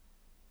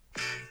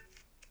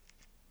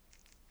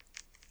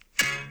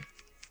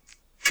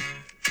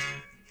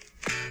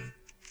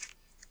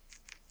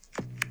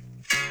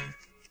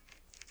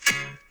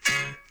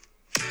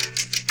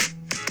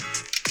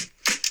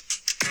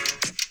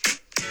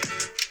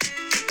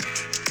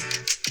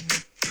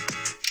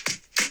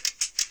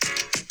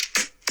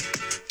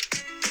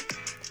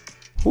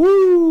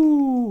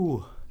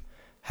Woo!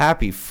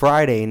 Happy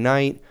Friday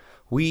night.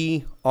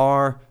 We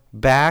are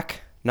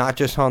back, not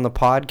just on the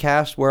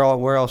podcast.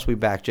 Where else we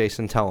back,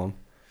 Jason? Tell them.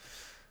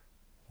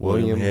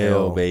 William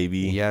Hill, baby.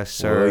 Yes,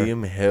 sir.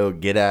 William Hill,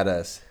 get at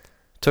us.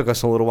 Took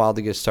us a little while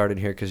to get started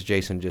here because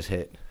Jason just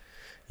hit.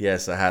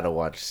 Yes, I had to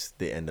watch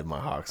the end of my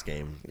Hawks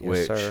game, Yes,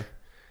 which sir.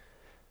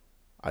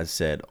 I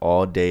said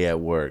all day at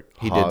work.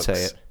 He Hawks did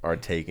say it. Are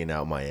taking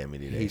out Miami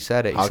today. He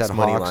said it. He Hawks said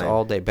money Hawks line.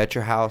 all day. Bet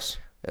your house,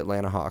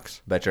 Atlanta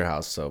Hawks. Bet your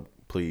house. So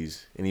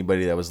please,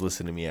 anybody that was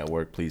listening to me at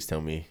work, please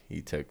tell me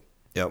he took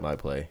my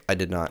play. I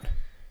did not.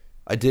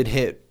 I did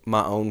hit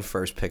my own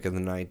first pick of the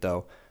night,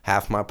 though.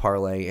 Half my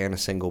parlay and a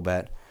single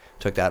bet.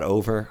 Took that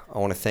over. I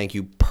want to thank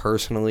you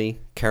personally,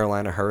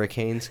 Carolina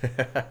Hurricanes,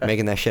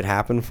 making that shit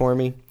happen for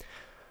me.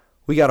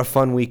 We got a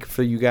fun week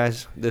for you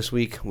guys this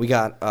week. We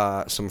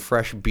got some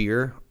fresh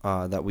beer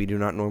that we do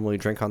not normally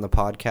drink on the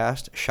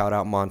podcast. Shout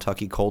out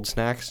Montucky Cold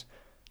Snacks.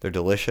 They're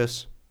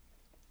delicious.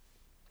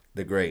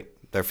 They're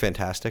great. They're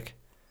fantastic.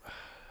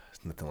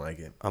 It's nothing like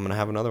it. I'm going to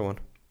have another one.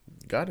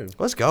 Got to.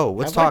 Let's go.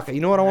 Let's Have talk. like-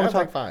 You know what I want have to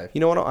talk? like 5. You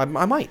know what? I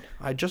might.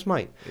 I just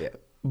might. Yeah.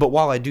 But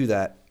while I do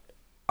that,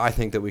 I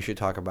think that we should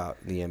talk about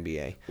the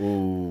NBA.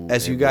 Ooh.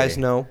 As you NBA. guys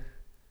know,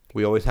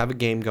 we always have a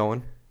game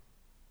going.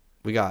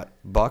 We got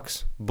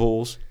Bucks,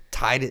 Bulls,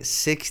 tied at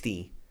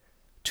 60.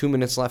 2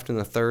 minutes left in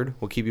the third.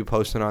 We'll keep you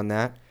posted on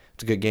that.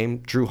 It's a good game.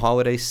 Drew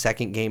Holiday's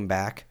second game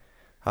back.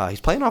 He's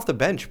playing off the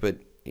bench, but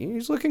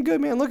he's looking good,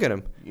 man. Look at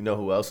him. You know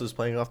who else is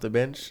playing off the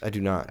bench I do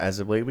not. as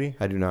of lately?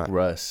 I do not.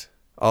 Russ.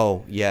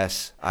 Oh,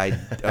 yes.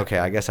 Okay,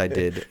 I guess I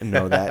did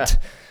know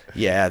that.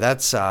 Yeah,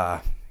 that's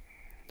a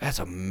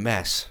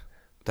mess.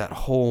 That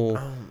whole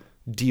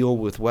deal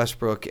with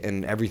Westbrook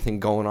and everything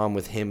going on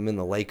with him and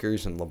the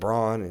Lakers and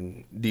LeBron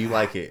and Do you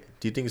like it?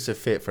 Do you think it's a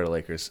fit for the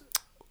Lakers?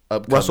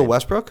 Upcoming. Russell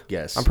Westbrook?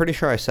 Yes. I'm pretty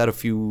sure I said a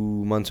few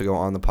months ago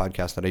on the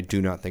podcast that I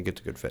do not think it's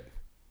a good fit.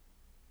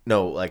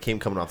 No, like him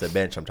coming off the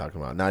bench. I'm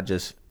talking about, not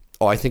just.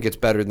 Oh, I think it's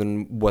better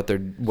than what they're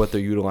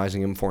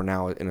utilizing him for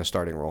now in a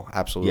starting role.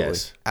 Absolutely.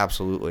 Yes.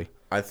 Absolutely.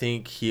 I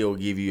think he'll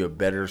give you a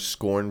better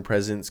scoring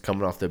presence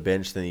coming off the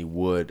bench than he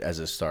would as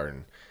a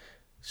starting.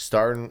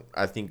 Starting,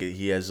 I think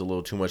he has a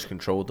little too much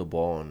control with the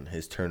ball, and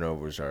his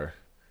turnovers are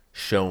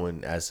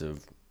showing as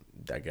of,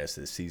 I guess,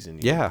 this season.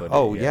 Yeah.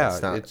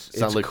 Yeah. It's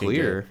not looking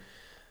clear. good.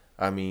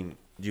 I mean,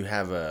 you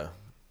have a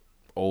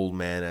old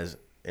man as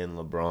in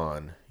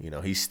LeBron. You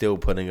know, he's still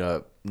putting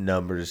up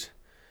numbers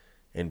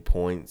and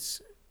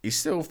points. He's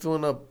still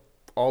filling up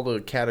all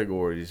the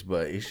categories,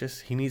 but it's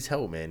just he needs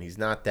help, man. He's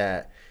not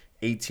that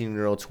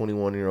 18-year-old,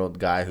 21-year-old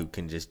guy who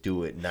can just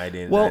do it night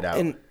in, night out.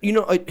 And you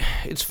know,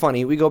 it's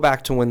funny. We go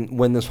back to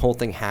when this whole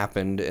thing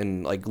happened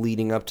and like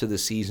leading up to the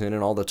season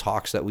and all the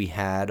talks that we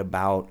had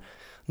about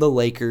the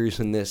Lakers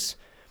and this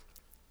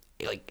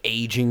like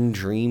aging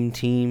dream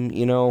team,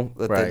 you know,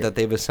 that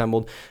they've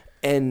assembled.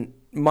 And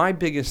my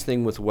biggest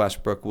thing with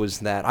Westbrook was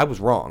that I was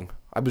wrong.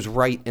 I was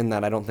right in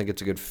that I don't think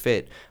it's a good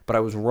fit, but I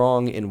was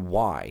wrong in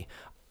why.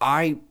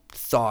 I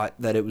thought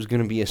that it was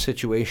going to be a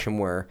situation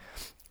where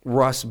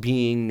Russ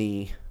being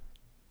the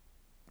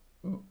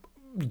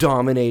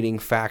dominating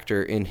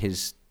factor in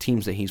his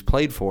teams that he's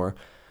played for,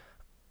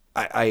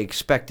 I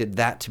expected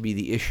that to be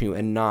the issue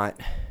and not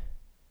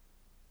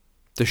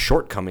the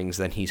shortcomings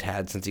that he's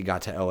had since he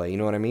got to LA. You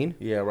know what I mean?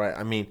 Yeah, right.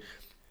 I mean,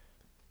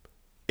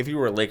 if you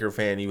were a Laker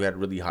fan, you had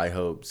really high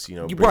hopes. You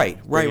know,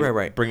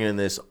 Right. Bringing in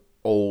this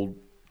old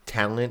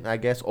talent, I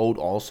guess, old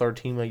all-star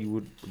team, that you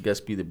would guess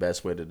be the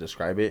best way to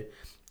describe it.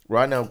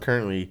 Right now,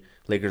 currently,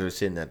 Lakers are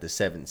sitting at the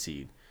 7th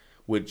seed,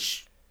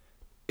 which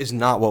is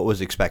not what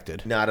was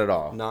expected. Not at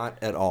all. Not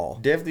at all.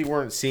 Definitely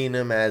weren't seeing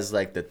them as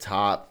like the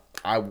top.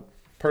 I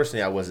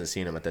wasn't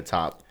seeing them at the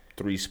top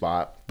 3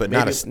 spot, but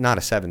not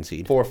a 7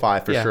 seed. 4 or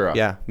 5 for sure.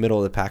 Yeah, middle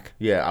of the pack.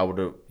 Yeah, I would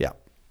have. Yeah,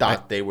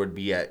 thought they would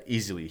be at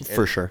easily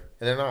for sure,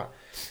 and they're not.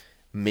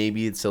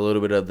 Maybe it's a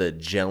little bit of the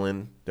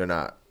gelling. They're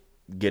not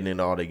getting it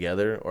all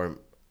together, or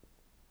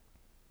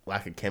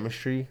lack of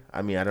chemistry.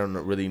 I mean, I don't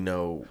really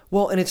know.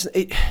 Well, and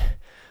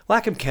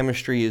lack of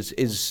chemistry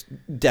is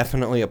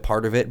definitely a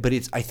part of it, but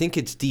I think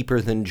it's deeper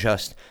than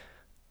just,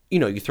 you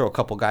know, you throw a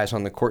couple guys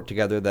on the court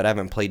together that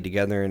haven't played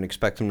together and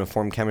expect them to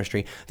form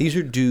chemistry. These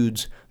are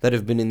dudes that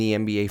have been in the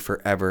NBA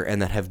forever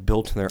and that have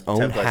built their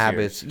own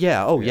habits. Years.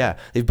 Yeah.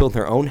 They've built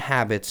their own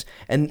habits,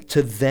 and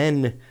to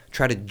then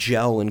try to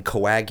gel and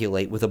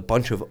coagulate with a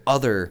bunch of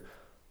other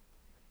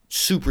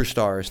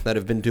superstars that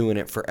have been doing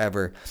it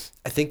forever,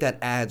 I think that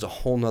adds a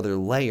whole nother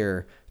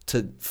layer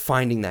to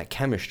finding that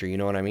chemistry. You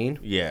know what I mean?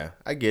 Yeah,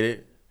 I get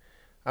it.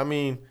 I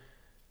mean,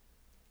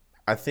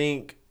 I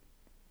think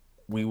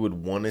we would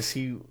want to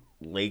see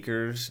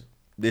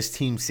this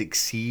team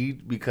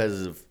succeed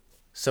because of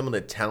some of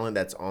the talent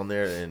that's on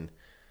there and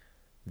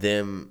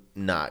them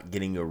not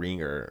getting a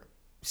ring or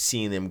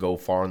seeing them go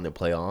far in the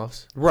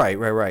playoffs.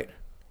 Right.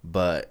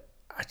 But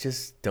I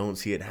just don't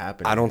see it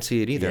happening. I don't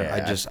see it either.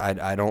 Yeah.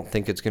 I don't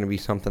think it's going to be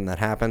something that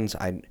happens.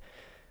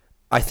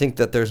 I think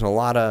that there's a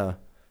lot of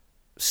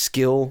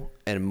skill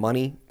and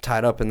money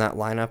tied up in that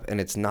lineup, and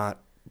it's not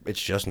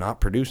it's just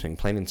not producing,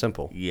 plain and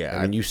simple. Yeah,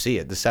 I mean, you see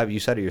it. You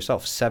said it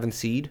yourself. 7th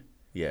seed.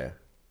 Yeah.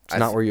 It's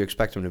not where you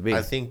expect them to be.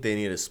 I think they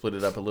need to split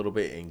it up a little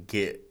bit and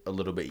get a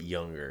little bit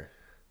younger.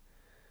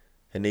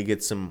 And they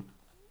get some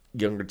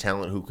younger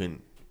talent who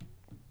can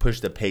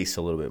push the pace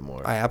a little bit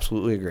more. I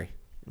absolutely agree.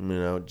 You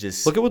know,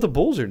 just look at what the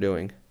Bulls are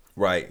doing.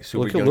 Right.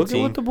 Super look young at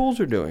team. what the Bulls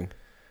are doing.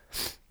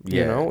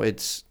 Yeah. You know,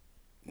 it's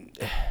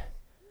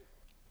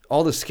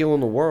all the skill in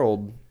the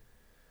world.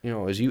 You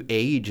know, as you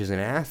age as an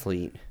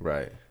athlete,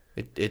 right,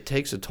 it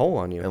takes a toll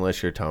on you.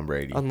 Unless you're Tom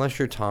Brady. Unless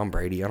you're Tom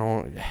Brady,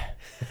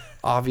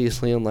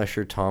 obviously, unless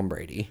you're Tom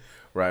Brady.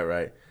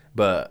 Right.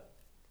 But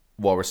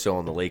while we're still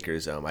on the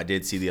Lakers, I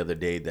did see the other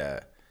day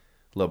that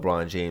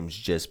LeBron James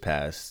just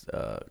passed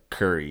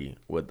Curry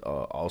with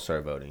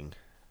All-Star voting.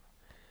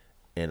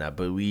 And I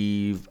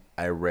believe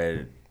I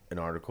read an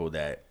article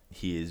that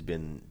he has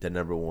been the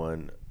number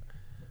one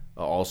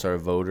All-Star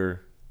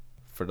voter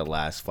for the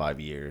last 5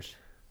 years.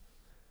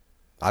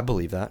 I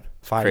believe that.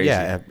 Crazy.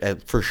 Yeah,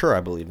 for sure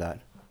I believe that.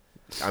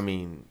 I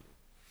mean,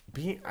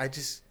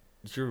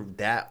 you're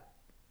that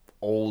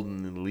old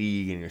in the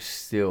league and you're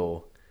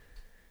still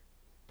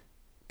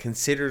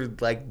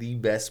considered like the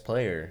best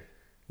player.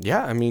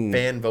 Yeah, I mean,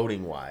 fan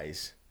voting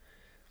wise.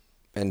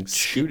 And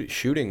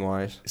shooting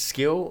wise.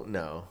 Skill?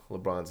 No.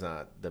 LeBron's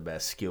not the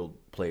best skilled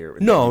player.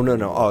 No.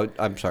 Oh,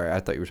 I'm sorry. I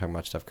thought you were talking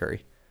about Steph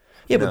Curry.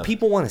 Yeah, no. But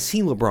people want to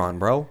see LeBron,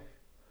 bro.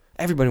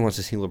 Everybody wants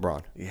to see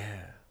LeBron.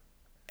 Yeah.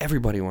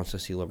 Everybody wants to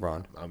see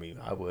LeBron. I mean,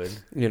 I would.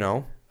 You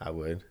know? I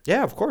would.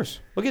 Yeah, of course.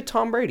 Look at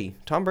Tom Brady.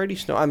 Tom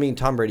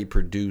Brady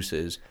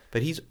produces,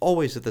 but he's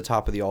always at the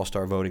top of the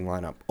All-Star voting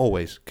lineup.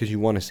 Always, because you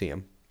want to see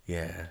him.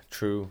 Yeah,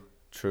 true.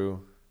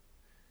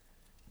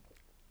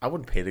 I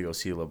wouldn't pay to go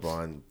see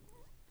LeBron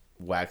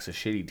wax a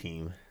shitty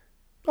team.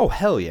 Oh,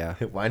 hell yeah.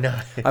 Why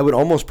not? I would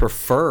almost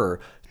prefer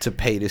to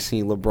pay to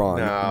see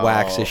LeBron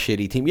wax a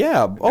shitty team.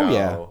 Yeah. Oh,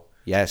 yeah.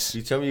 Yes.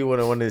 You tell me you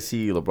would want to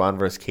see LeBron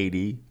versus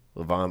KD?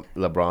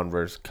 LeBron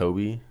versus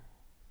Kobe?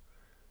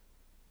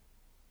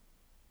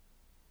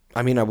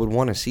 I mean, I would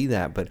want to see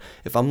that, but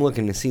if I'm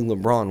looking to see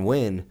LeBron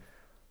win,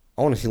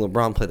 I want to see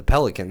LeBron play the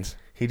Pelicans.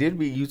 He did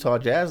beat Utah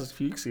Jazz a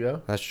few weeks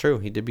ago. That's true.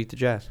 He did beat the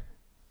Jazz.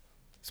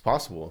 It's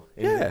possible.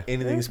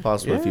 Anything is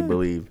possible if you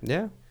believe.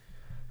 Yeah.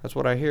 That's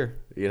what I hear.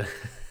 Yeah.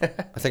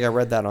 I think I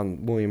read that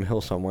on William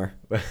Hill somewhere.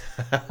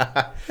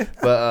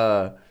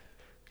 But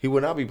he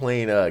will not be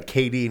playing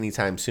KD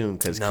anytime soon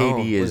because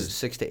KD is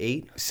 6 to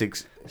 8?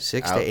 6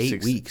 to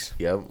 8 weeks.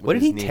 Yep. What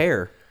did he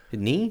tear?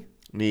 Knee?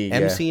 Knee.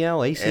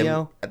 MCL,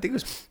 ACL? I think it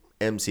was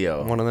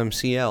MCL. One of them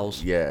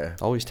CLs. Yeah.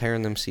 Always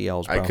tearing them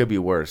CLs, bro. It could be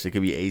worse. It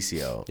could be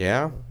ACL.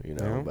 Yeah.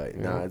 But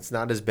no, it's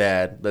not as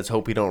bad. Let's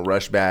hope he don't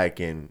rush back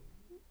and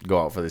go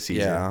out for the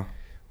season. Yeah.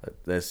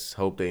 Let's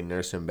hope they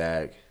nurse him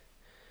back.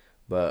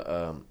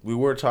 But we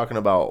were talking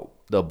about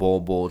the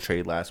Bull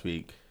trade last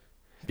week.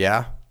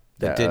 Yeah.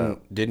 That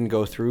didn't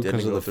go through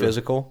because of the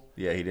physical.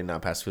 Yeah, he did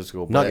not pass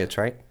physical. Nuggets,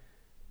 right?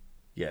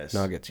 Yes.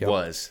 Nuggets, yep.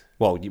 Was.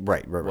 Well,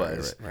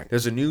 right.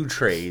 There's a new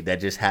trade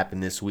that just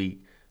happened this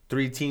week.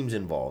 3 teams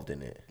involved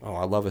in it. Oh,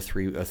 I love a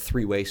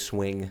three-way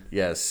swing.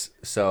 Yes.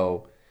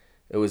 So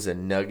it was the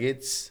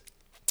Nuggets.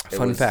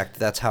 Fun fact,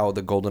 that's how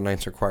the Golden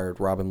Knights acquired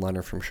Robin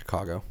Leonard from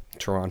Chicago.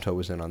 Toronto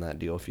was in on that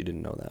deal, if you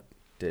didn't know that.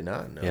 Did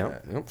not know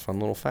that. Yep, fun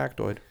little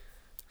factoid.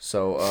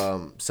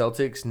 So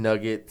Celtics,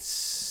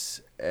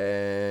 Nuggets,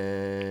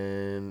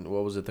 and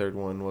what was the third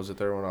one? What was the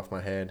third one off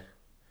my head?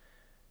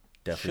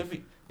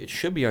 Definitely. It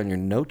should be on your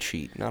note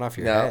sheet, not off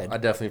your head. No, I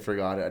definitely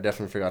forgot it. I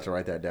definitely forgot to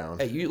write that down.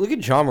 Hey, you look at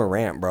John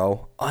Morant,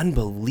 bro.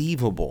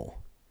 Unbelievable.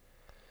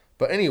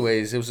 But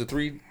anyways, it was a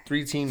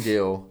three-team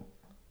deal.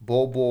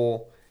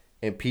 Bull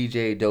and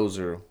PJ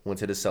Dozier went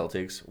to the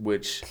Celtics,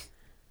 which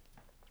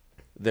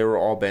they were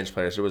all bench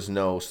players. There was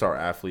no star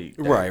athlete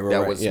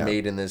that was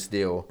made in this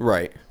deal.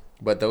 Right.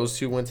 But those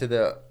two went to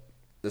the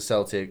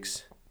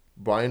Celtics.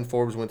 Brian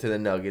Forbes went to the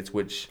Nuggets,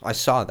 which... I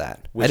saw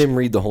that. I didn't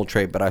read the whole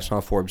trade, but I saw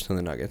Forbes to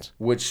the Nuggets.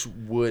 Which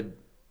would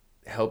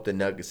help the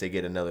Nuggets to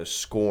get another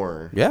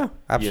scorer. Yeah,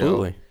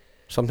 absolutely. You know?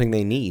 Something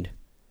they need.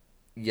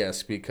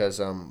 Yes, because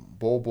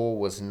Bull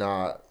was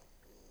not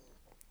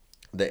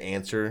the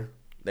answer.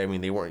 I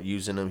mean, they weren't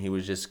using him. He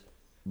was just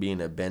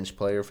being a bench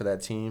player for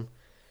that team.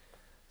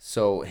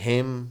 So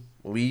him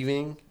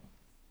leaving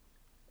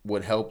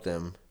would help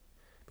them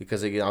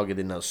because I'll get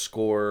another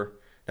scorer.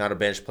 Not a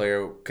bench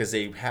player, because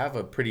they have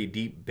a pretty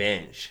deep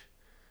bench.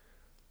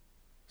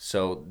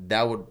 So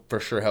that would for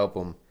sure help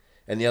them.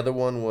 And the other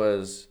one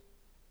was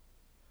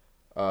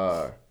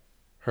Hernan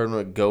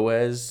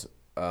Goez.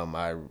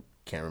 I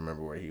can't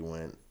remember where he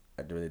went.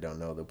 I really don't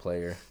know the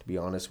player, to be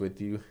honest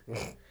with you.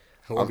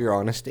 I love your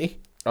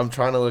honesty. I'm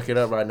trying to look it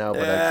up right now,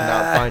 but I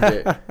cannot find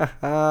it.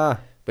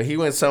 But he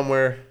went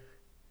somewhere,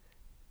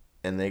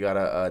 and they got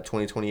a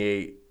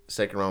 2028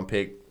 second-round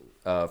pick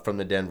from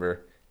the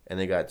Denver. And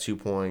they got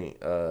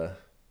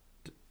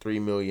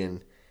 $2.3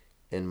 million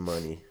in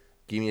money.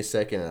 Give me a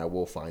second, and I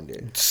will find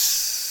it.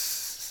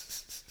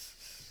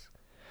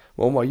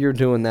 Well, while you're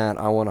doing that,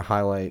 I want to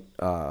highlight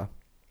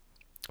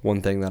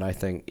one thing that I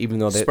think, even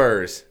though they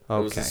Spurs. Okay.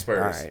 It was the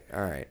Spurs.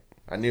 All right.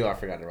 I knew I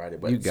forgot to write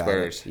it, but You got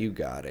Spurs. it. You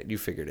got it. You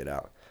figured it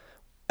out.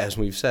 As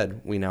we've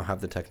said, we now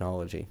have the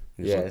technology.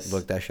 Yes.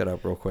 Look that shit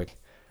up real quick.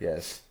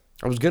 Yes.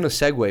 I was going to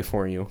segue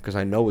for you because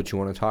I know what you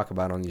want to talk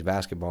about on these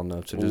basketball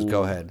notes. So just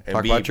go ahead.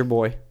 Talk about your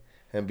boy.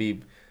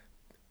 Embiid.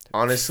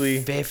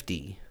 Honestly,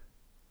 50.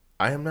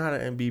 I am not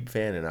an Embiid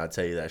fan, and I'll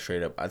tell you that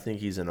straight up. I think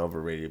he's an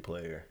overrated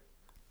player,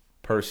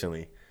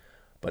 personally.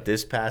 But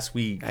this past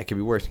week, That could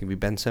be worse. It could be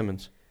Ben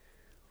Simmons.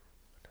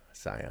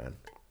 Zion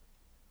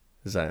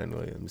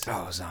Williams.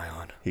 Oh,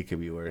 Zion. He could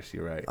be worse.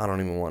 You're right. I don't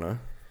even want to.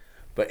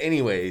 But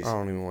anyways, I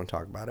don't even want to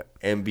talk about it.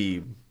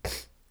 Embiid,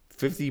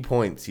 50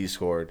 points he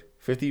scored.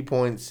 50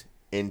 points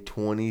in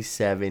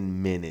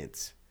 27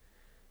 minutes.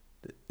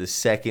 The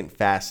second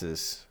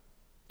fastest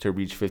to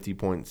reach 50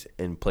 points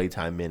in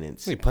playtime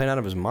minutes. He's playing out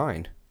of his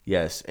mind.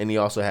 Yes, and he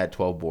also had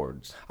 12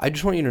 boards. I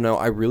just want you to know,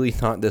 I really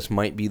thought this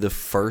might be the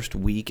first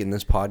week in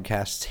this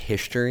podcast's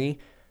history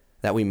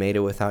that we made it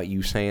without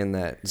you saying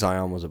that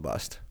Zion was a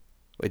bust.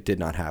 It did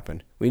not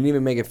happen. We didn't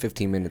even make it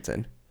 15 minutes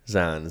in.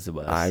 Zion is the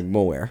best. I'm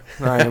aware.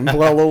 I am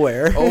well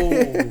aware.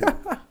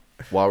 Oh,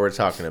 while we're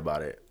talking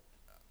about it,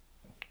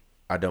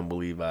 I don't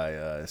believe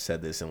I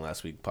said this in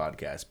last week's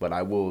podcast, but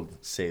I will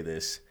say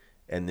this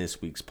in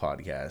this week's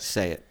podcast.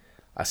 Say it.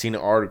 I seen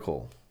an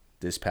article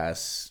this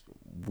past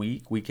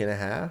week and a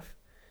half,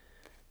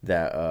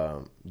 that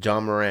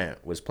John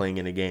Morant was playing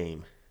in a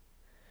game,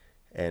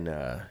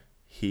 and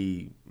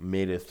he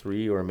made a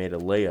three or made a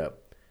layup,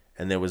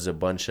 and there was a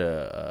bunch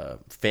of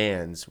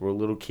fans, were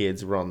little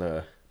kids, were on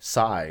the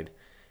side,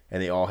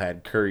 and they all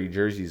had Curry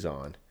jerseys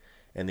on,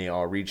 and they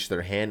all reached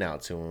their hand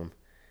out to him,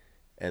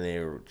 and they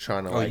were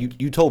trying to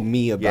you told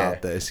me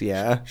about this,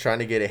 yeah. trying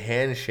to get a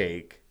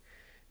handshake.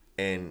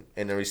 And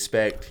in the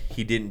respect,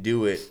 he didn't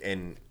do it,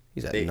 and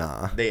He said,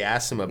 nah. They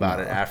asked him about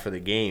it after the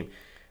game,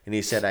 and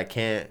he said, "I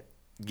can't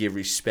give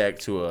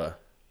respect to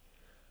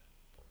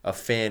a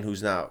fan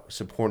who's not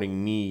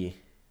supporting me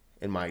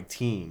and my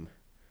team,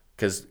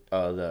 because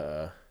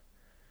the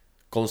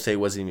Golden State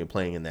wasn't even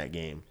playing in that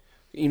game."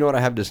 You know what I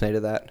have to say to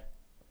that?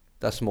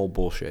 That's some old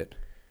bullshit.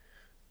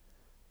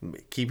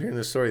 Keep hearing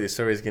the story. The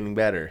story is getting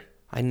better.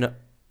 I know.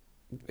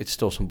 It's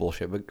still some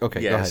bullshit, but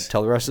okay, Yes. Go ahead.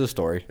 Tell the rest of the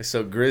story.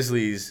 So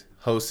Grizzlies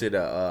hosted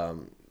a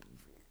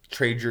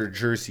trade your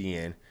jersey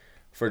in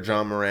for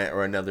John Morant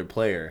or another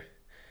player,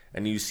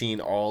 and you've seen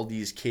all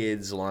these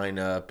kids line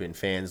up and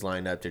fans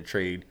line up to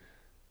trade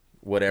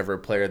whatever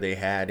player they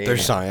had in. They're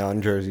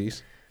Zion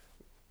jerseys.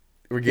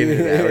 We're getting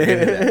to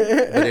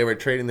that. But they were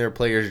trading their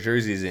players'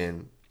 jerseys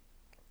in,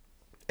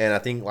 and I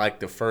think like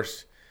the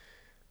first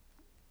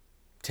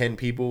 10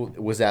 people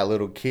was that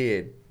little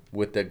kid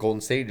with the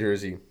Golden State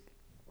jersey.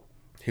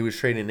 He was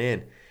trading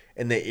in,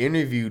 and they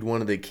interviewed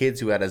one of the kids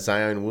who had a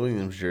Zion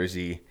Williams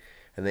jersey,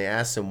 and they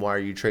asked him, "Why are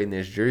you trading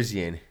this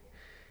jersey in?"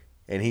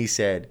 And he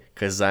said,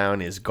 "'Cause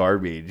Zion is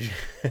garbage."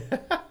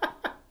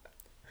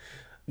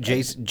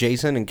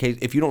 Jason, in case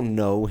if you don't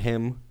know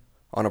him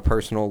on a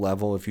personal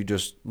level, if you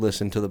just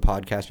listen to the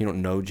podcast, you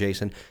don't know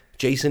Jason.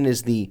 Jason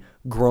is the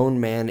grown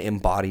man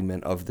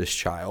embodiment of this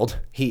child.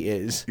 He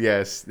is.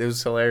 Yes, it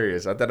was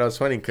hilarious. I thought that was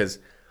funny because,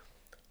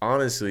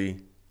 honestly,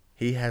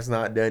 he has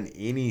not done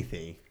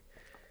anything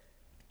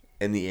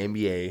in the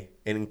NBA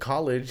and in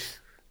college.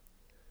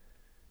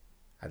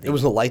 I think It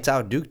was a lights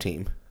out Duke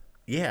team.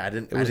 Yeah,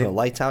 It was a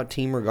lights out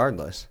team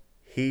regardless.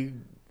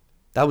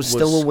 That was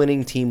still was- a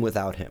winning team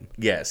without him.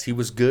 Yes, he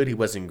was good. He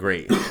wasn't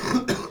great.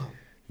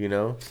 You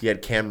know, you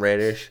had Cam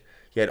Reddish,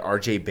 you had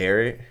R.J.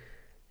 Barrett,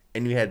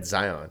 and you had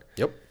Zion.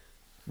 Yep.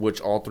 Which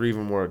all three of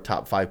them were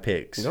top 5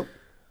 picks. Yep.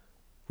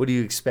 What do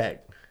you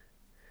expect?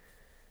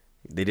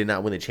 They did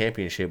not win the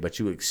championship, but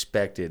you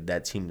expected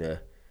that team to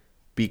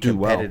be Do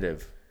well.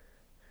 competitive.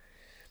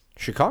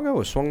 Chicago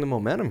has swung the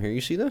momentum here.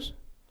 You see this?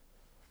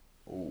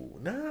 Oh,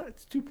 nah,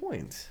 it's 2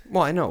 points.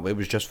 Well, I know. It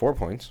was just 4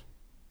 points.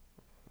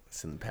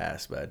 It's in the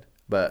past, bud.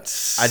 But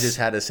I just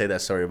had to say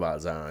that story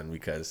about Zion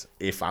because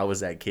if I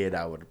was that kid,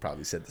 I would have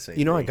probably said the same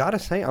You know, I thing. got to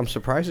say, I'm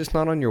surprised it's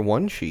not on your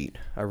one sheet.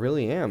 I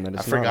really am. That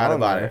it's I forgot not on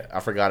about there. it. I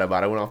forgot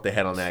about it. I went off the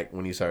head on that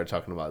when you started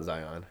talking about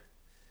Zion.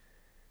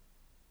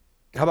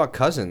 How about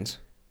Cousins?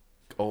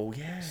 Oh,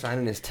 yeah.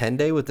 Signing his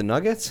 10-day with the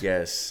Nuggets?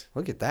 Yes.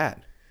 Look at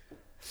that.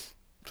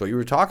 That's what you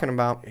were talking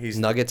about.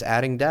 Nuggets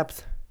adding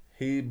depth.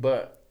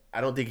 But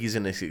I don't think he's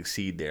going to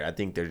succeed there. I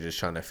think they're just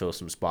trying to fill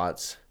some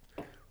spots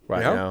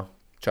right Yeah. now.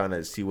 Trying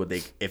to see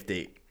if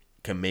they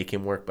can make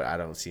him work, but I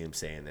don't see him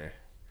staying there.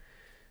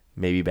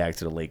 Maybe back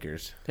to the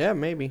Lakers. Yeah,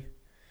 maybe.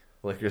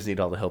 Lakers need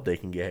all the help they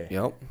can get.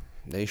 Yep,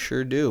 they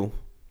sure do.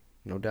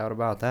 No doubt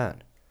about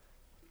that.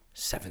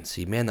 7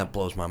 seed. Man, that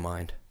blows my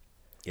mind.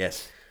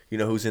 Yes. You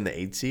know who's in the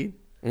 8 seed?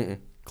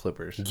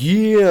 Clippers.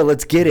 Yeah,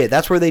 let's get it.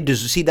 That's where they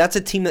see. That's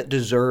a team that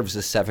deserves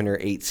a 7 or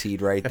 8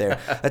 seed right there.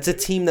 That's a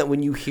team that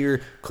when you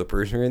hear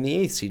Clippers are in the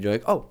 8th seed, you're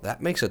like, oh,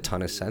 that makes a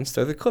ton of sense.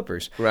 They're the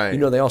Clippers. Right. You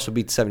know, they also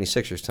beat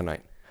 76ers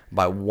tonight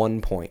by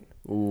 1 point.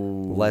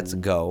 Ooh. Let's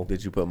go.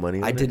 Did you put money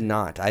on I it? did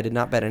not. I did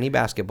not bet any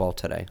basketball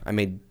today. I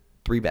made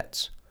 3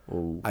 bets.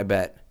 Ooh.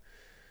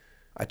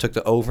 I took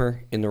the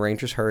over in the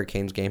Rangers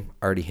Hurricanes game.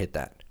 I already hit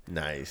that.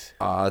 Nice.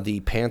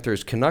 The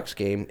Panthers-Canucks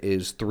game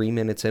is 3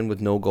 minutes in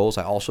with no goals.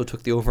 I also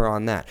took the over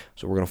on that,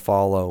 so we're going to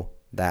follow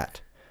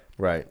that.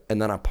 Right.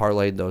 And then I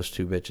parlayed those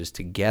two bitches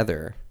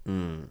together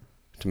to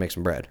make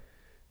some bread.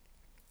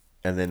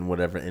 And then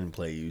whatever in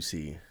play you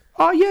see.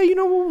 Oh, yeah,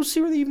 we'll see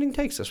where the evening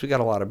takes us. We got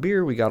a lot of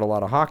beer. We got a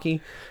lot of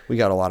hockey. We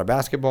got a lot of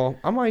basketball.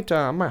 I might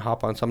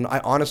hop on something. I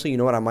honestly, you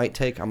know what I might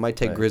take? I might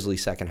take Right.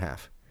 Grizzlies second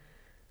half.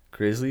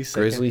 Grizzlies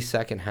second? Grizzlies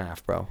second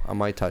half, bro. I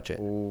might touch it.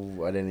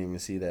 Ooh, I didn't even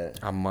see that.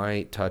 I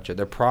might touch it.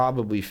 They're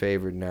probably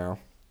favored now.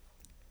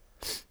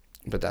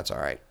 But that's all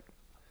right.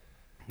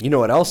 You know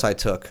what else I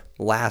took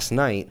last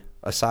night,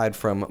 aside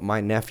from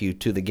my nephew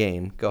to the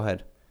game? Go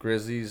ahead.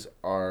 Grizzlies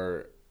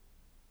are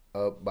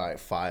up by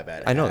 5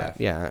 at I know half.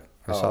 that. Yeah,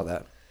 I saw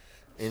that.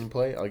 In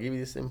play? I'll give you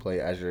this in play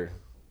as you're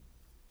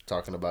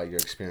talking about your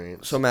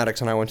experience. So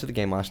Maddox and I went to the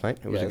game last night.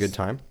 It was a Yes. good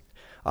time.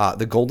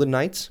 The Golden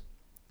Knights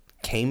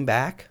came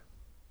back,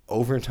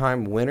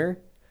 overtime winner,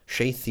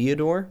 Shea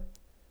Theodore,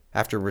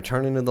 after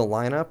returning to the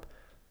lineup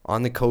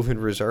on the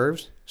COVID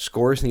reserves,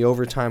 scores the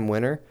overtime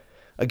winner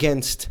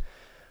against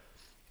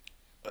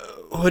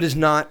what is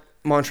not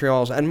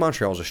Montreal's, and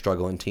Montreal's a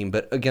struggling team,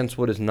 but against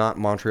what is not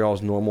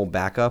Montreal's normal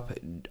backup.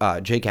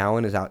 Jake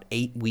Allen is out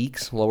 8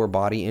 weeks, lower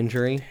body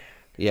injury.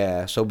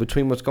 Yeah, so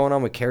between what's going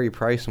on with Carey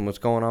Price and what's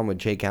going on with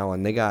Jake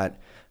Allen,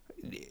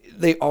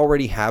 they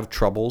already have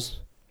troubles.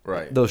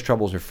 Right. Those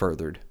troubles are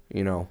furthered,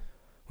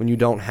 when you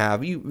don't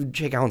have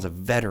Jake Allen's a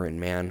veteran,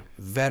 man.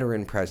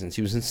 Veteran presence.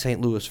 He was in St.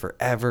 Louis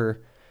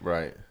forever.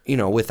 Right.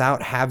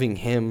 Without having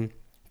him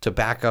to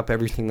back up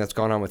everything that's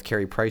gone on with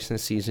Carey Price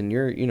this season,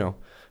 you're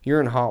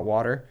in hot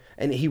water.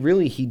 And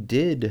he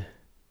did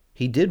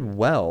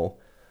well,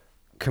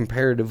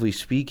 comparatively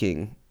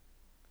speaking.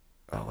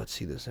 Oh, let's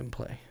see this in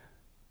play.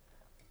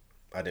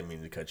 I didn't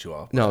mean to cut you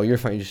off. No, you're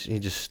fine. He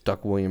just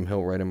stuck William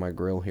Hill right in my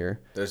grill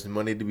here. There's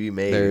money to be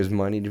made. There's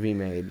money to be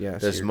made,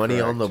 yes. There's money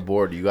correct. on the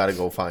board. You got to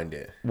go find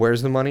it.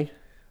 Where's the money?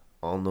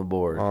 On the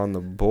board. On the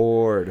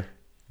board.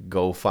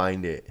 Go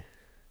find it.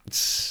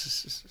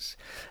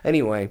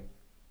 Anyway,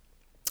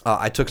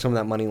 I took some of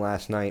that money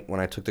last night when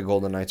I took the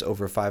Golden Knights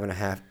over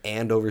 5.5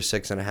 and over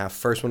 6.5.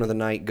 First one of the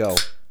night, go.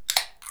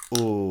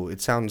 Ooh,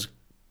 it sounds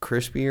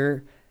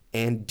crispier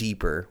and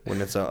deeper when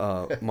it's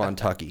a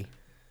Montucky.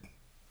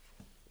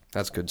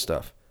 That's good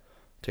stuff.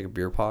 Take a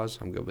beer pause.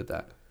 I'm good with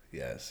that.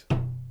 Yes.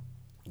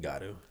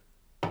 Got to.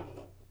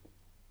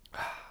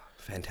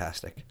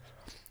 Fantastic.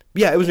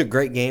 Yeah, it was a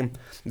great game.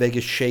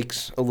 Vegas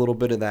shakes a little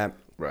bit of that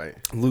Right.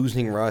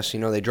 losing rust.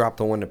 They dropped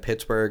the one to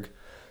Pittsburgh.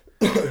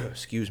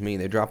 Excuse me.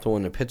 They dropped the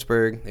one to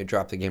Pittsburgh. They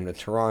dropped the game to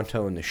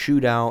Toronto in the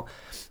shootout.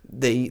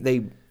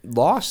 They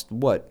lost,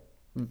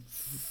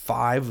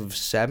 5 of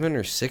 7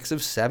 or 6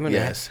 of 7?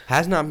 Yes. It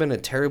has not been a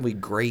terribly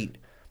great.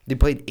 They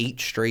played 8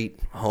 straight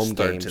home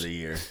Start games. to the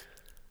year.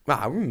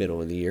 We're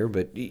middle of the year,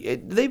 but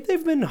they've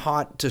been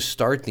hot to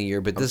start the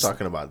year. But I'm this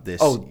talking about this.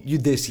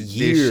 this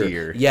year. This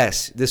year.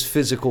 Yes, this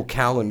physical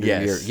calendar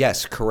Yes. year.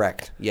 Yes,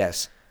 correct.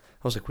 Yes.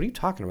 I was like, what are you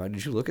talking about?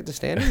 Did you look at the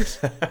standings?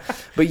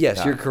 But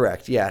yes, you're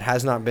correct. Yeah, it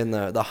has not been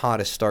the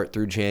hottest start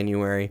through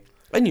January.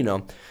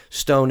 And,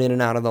 Stone in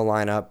and out of the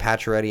lineup,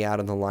 Pacioretty out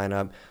of the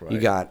lineup. Right. You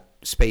got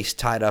space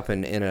tied up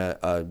in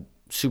a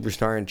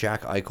superstar in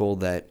Jack Eichel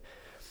that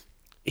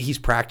he's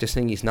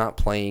practicing. He's not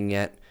playing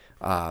yet.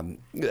 I've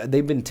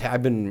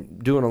been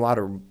doing a lot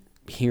of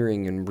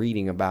hearing and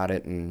reading about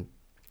it, and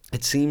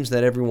it seems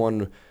that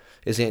everyone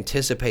is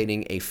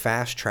anticipating a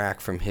fast track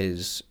from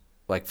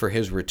for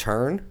his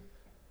return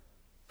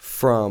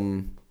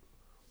from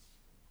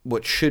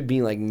what should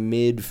be like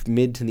mid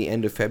to the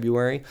end of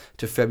February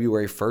to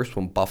February 1st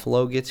when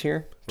Buffalo gets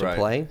here to Right.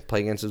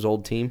 play against his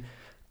old team.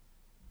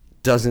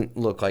 Doesn't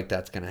look like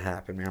that's going to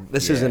happen, man.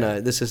 This isn't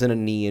a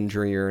knee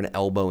injury or an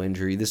elbow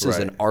injury. This is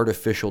Right. an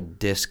artificial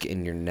disc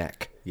in your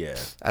neck. Yeah.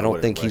 I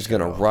don't think he's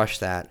going to rush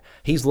that.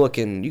 He's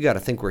looking, you got to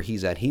think where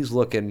he's at. He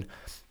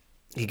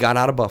got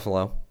out of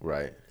Buffalo.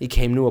 Right. He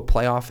came to a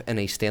playoff and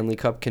a Stanley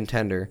Cup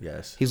contender.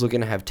 Yes. He's looking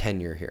to have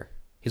tenure here.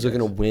 He's looking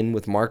to win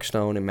with Mark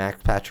Stone and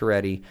Max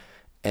Pacioretty,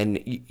 and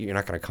you're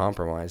not going to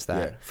compromise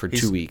that Yeah. for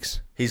He's- 2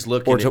 weeks. He's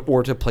looking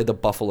Or to play the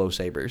Buffalo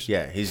Sabres.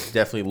 Yeah, he's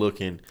definitely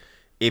looking.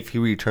 If he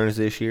returns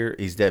this year,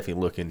 he's definitely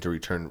looking to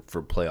return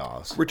for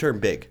playoffs. Return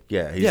big.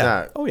 Yeah, he's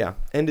not. Oh, yeah.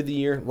 End of the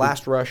year,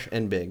 last rush,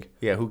 and big.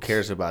 Yeah, who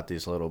cares about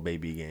this little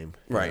baby game?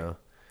 you Right. know?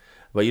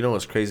 But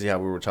what's crazy how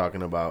we were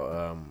talking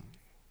about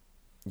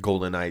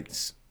Golden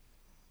Knights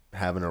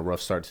having a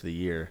rough start to the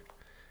year.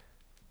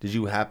 Did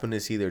you happen to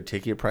see their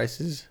ticket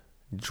prices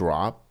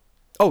drop?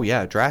 Oh,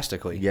 yeah,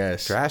 drastically.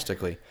 Yes.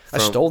 Drastically. I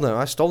stole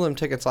them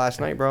tickets last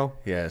night, bro.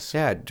 Yes.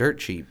 Yeah, dirt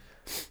cheap.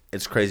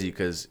 It's crazy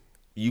because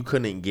you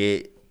couldn't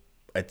get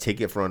a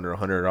ticket for under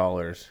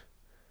 $100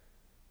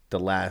 the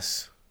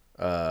last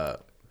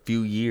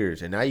few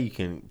years, and now you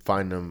can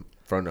find them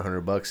for under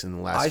 $100 in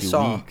the last few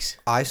weeks.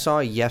 I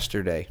saw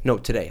today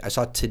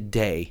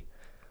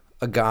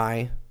a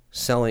guy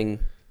selling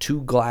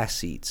 2 glass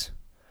seats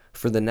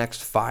for the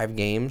next 5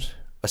 games,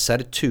 a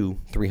set of 2,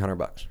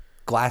 $300.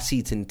 Glass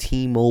seats in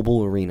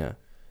T-Mobile Arena.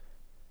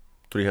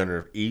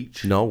 300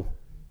 each. No,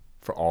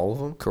 For all of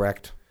them?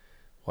 Correct.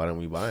 Why don't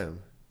we buy them?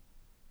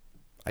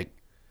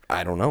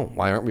 I don't know.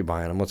 Why aren't we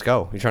buying them? Let's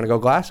go. You trying to go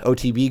glass?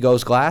 OTB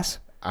goes glass?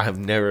 I've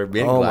never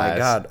been Oh, glass. my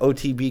God.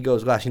 OTB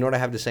goes glass. You know what I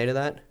have to say to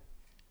that?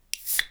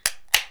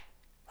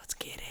 Let's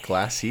get it.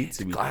 Glass seats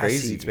would be Glass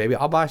crazy. seats, baby.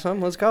 I'll buy some.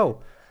 Let's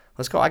go.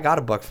 Let's go. I got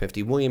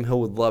 $150. William Hill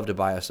would love to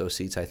buy us those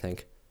seats, I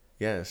think.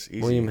 Yes,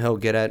 easy. William Hill,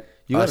 get at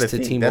you us gotta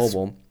to think, that's-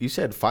 T-Mobile. You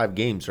said 5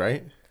 games,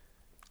 right?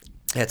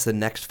 That's the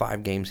next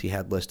 5 games he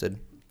had listed.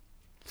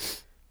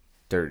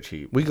 Dirt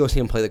cheap. We go see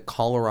him play the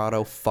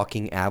Colorado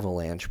fucking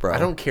Avalanche, bro. I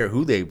don't care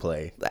who they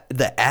play.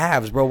 The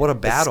Avs, bro. What a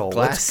battle.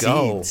 glass Let's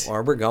go. seats.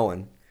 Or we're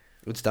going.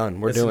 It's done.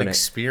 We're It's doing an it.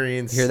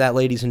 experience. Hear that,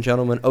 ladies and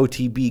gentlemen?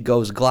 OTB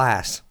goes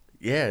glass.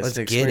 Yeah, it's Let's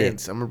an get it.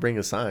 experience. I'm gonna bring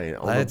a sign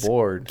on Let's the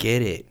board.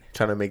 get it.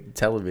 Trying to make the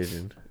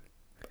television.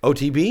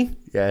 OTB?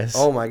 Yes.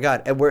 Oh my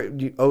God!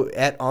 And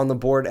at on the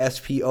board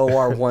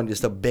SPOR1,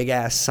 just a big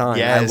ass sign.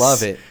 Yes. I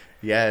love it.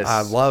 Yes.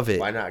 I love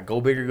it. Why not?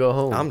 Go big or go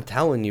home. I'm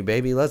telling you,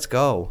 baby, let's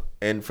go.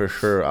 And for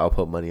sure, I'll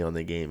put money on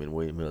the game, and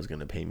William Hill is going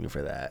to pay me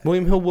for that.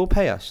 William Hill will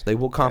pay us. They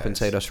will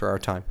compensate us for our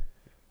time,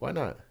 Why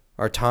not?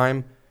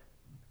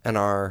 and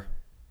our.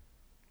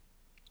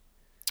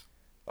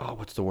 Oh,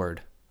 what's the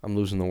word? I'm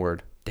losing the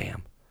word.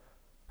 Damn.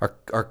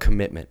 Our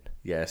commitment.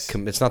 Yes.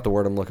 It's not the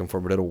word I'm looking for,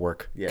 but it'll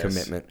work. Yes.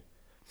 Commitment.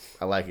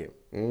 I like it.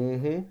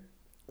 Mm-hmm.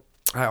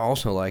 I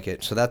also like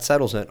it. So that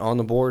settles it. On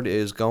the board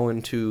is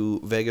going to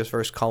Vegas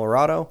versus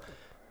Colorado,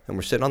 and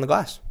we're sitting on the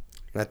glass.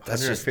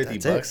 That's just $150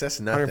 that's bucks. it. That's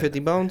nothing. 150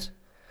 bones.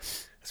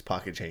 It's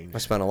pocket change. I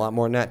spent a lot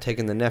more than that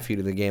taking the nephew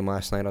to the game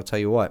last night. I'll tell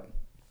you what.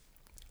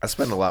 I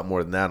spent a lot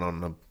more than that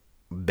on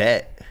a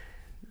bet.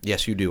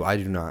 Yes, you do. I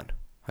do not.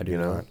 I do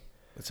not.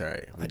 That's all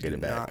right. We'll I get do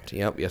it back. not.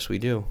 Yep. Yes, we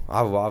do.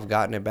 I've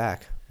gotten it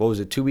back. What was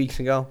it? 2 weeks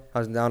ago? I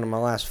was down to my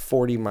last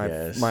 40.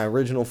 My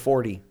original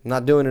 40. I'm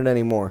not doing it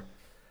anymore.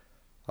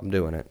 I'm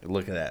doing it.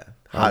 Look at that.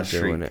 I'm Hot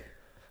streak. doing it.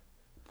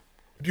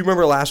 Do you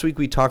remember last week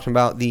we talked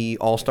about the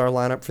All-Star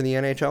lineup for the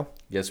NHL?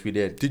 Yes, we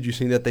did. Did you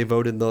see that they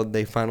voted?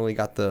 They finally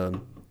got the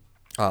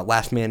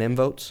last man in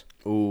votes.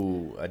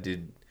 Ooh, I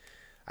did.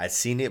 I'd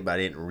seen it, but I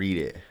didn't read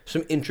it.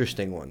 Some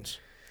interesting ones.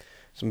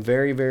 Some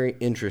very, very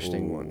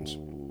interesting ones.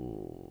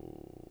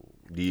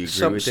 Do you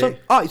agree with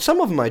it?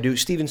 Some of them I do.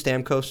 Steven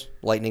Stamkos,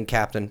 Lightning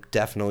captain,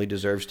 definitely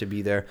deserves to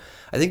be there.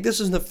 I think this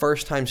is the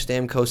first time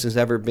Stamkos has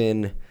ever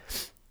been,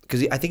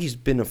 because I think he's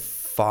been to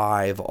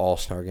 5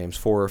 All-Star games,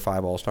 4 or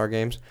 5 All-Star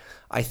games.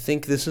 I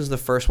think this is the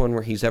first one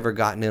where he's ever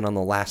gotten in on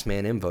the last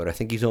man in vote. I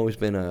think he's always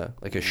been a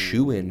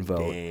shoe-in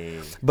vote.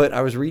 Dang. But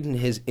I was reading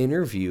his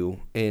interview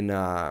in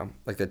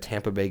like the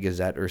Tampa Bay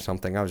Gazette or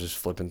something. I was just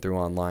flipping through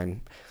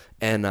online,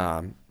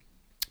 and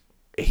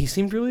he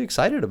seemed really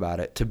excited about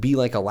it, to be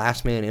like a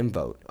last man in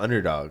vote.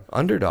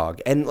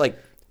 Underdog. And like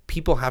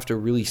people have to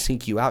really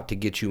seek you out to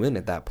get you in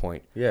at that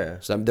point. Yeah.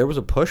 So there was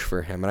a push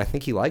for him, and I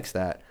think he likes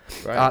that.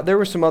 Right. There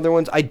were some other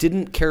ones. I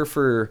didn't care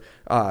for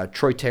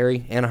Troy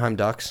Terry, Anaheim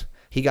Ducks.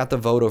 He got the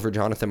vote over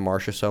Jonathan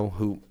Marchessault,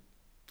 who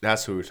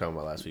That's who we were talking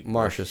about last week.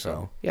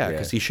 Marchessault. Yeah,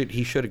 because he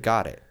should have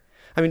got it.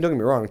 I mean, don't get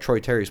me wrong, Troy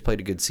Terry's played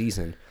a good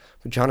season,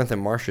 but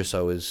Jonathan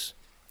Marchessault is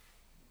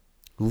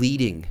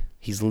leading.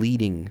 He's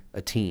leading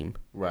a team.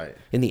 Right.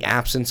 In the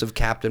absence of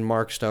Captain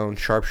Mark Stone,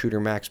 sharpshooter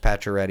Max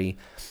Pacioretty,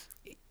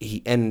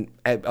 and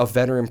a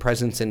veteran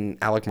presence in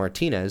Alec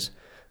Martinez,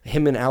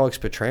 him and Alex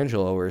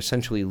Pietrangelo are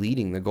essentially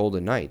leading the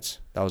Golden Knights.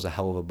 That was a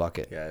hell of a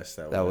bucket. Yes,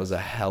 that was a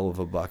hell of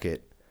a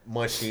bucket.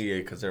 Much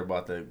needed because they're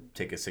about to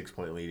take a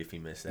 6-point lead if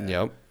you miss that.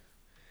 Yep.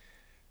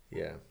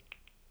 Yeah.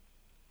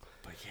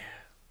 But yeah.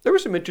 There were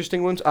some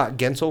interesting ones.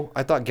 Gensel.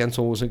 I thought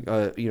Gensel was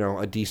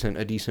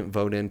a decent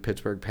vote in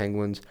Pittsburgh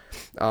Penguins.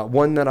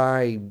 One that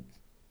I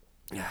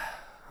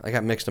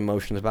got mixed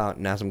emotions about,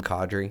 Nazem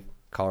Kadri,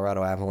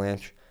 Colorado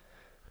Avalanche.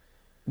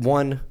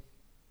 One,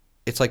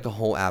 it's like the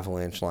whole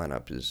Avalanche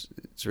lineup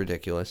it's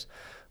ridiculous,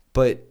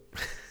 but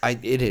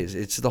it is.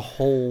 It's the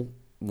whole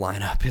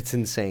lineup. It's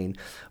insane.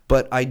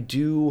 But I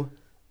do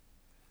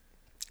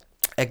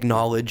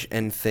acknowledge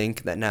and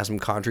think that Nazem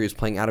Kadri is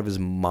playing out of his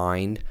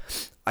mind.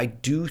 I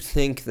do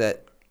think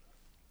that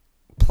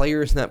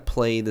players that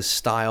play the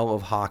style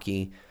of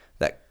hockey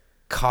that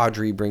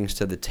Kadri brings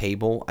to the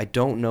table, I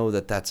don't know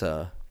that that's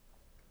an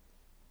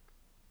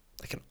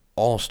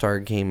all-star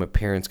game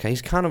appearance.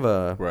 He's kind of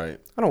a right.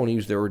 I don't want to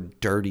use the word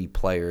dirty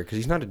player because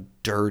he's not a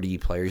dirty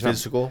player. He's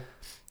physical, not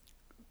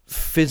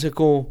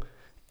physical,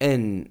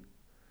 and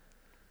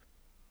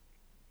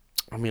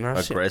I mean,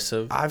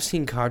 aggressive. I've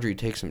seen Kadri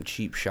take some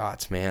cheap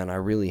shots, man. I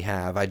really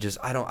have. I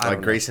don't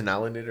like Grayson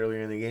Allen did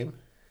earlier in the game.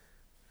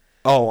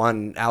 Oh,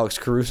 on Alex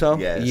Caruso?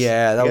 Yes.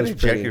 Yeah, that was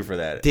ejected for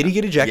that. Did he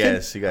get ejected?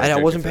 Yes, he got ejected.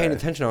 I wasn't paying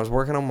attention. I was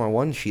working on my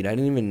one sheet. I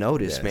didn't even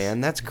notice,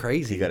 man. That's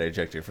crazy. He got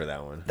ejected for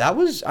that one. That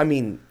was,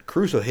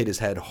 Caruso hit his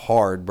head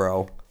hard,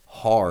 bro.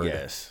 Hard.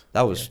 Yes.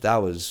 That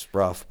was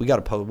rough.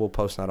 We'll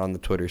post that on the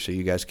Twitter so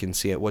you guys can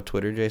see it. What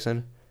Twitter,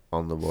 Jason?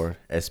 On the board,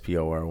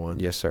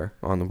 SPOR1. Yes, sir.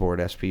 On the board,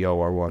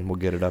 SPOR1. We'll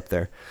get it up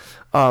there.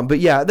 But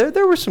yeah,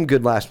 there were some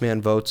good last man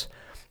votes.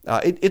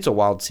 It's a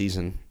wild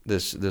season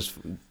this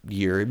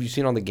year. Have you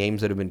seen all the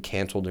games that have been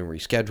canceled and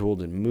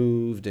rescheduled and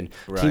moved, and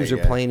teams are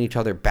playing each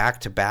other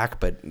back to back?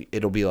 But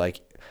it'll be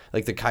like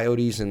the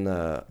Coyotes and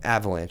the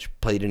Avalanche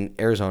played in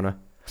Arizona,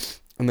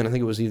 and then I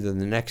think it was either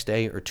the next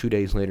day or 2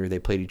 days later they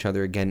played each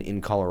other again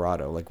in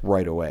Colorado, like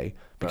right away,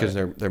 because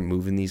they're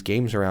moving these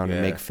games around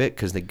and make fit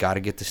because they got to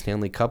get the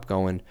Stanley Cup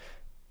going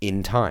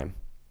in time.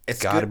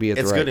 It's got to be at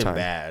the right time. It's good and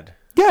bad.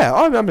 Yeah,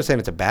 I'm not saying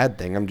it's a bad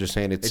thing. I'm just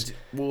saying it's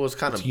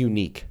kind of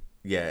unique.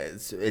 Yeah,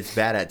 it's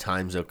bad at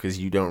times though because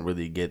you don't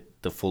really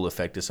get the full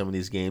effect of some of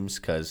these games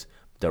because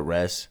the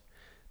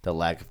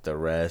lack of the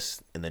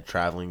rest, and the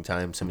traveling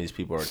time. Some of these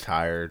people are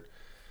tired.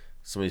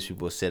 Some of these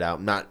people sit out.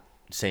 I'm not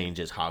saying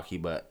just hockey,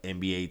 but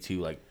NBA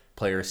too. Like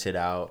players sit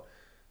out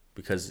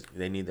because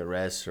they need the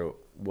rest or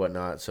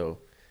whatnot. So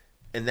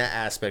in that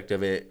aspect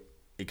of it,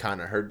 it kind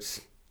of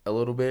hurts a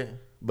little bit,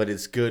 but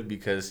it's good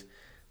because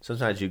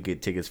sometimes you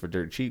get tickets for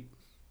dirt cheap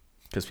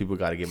because people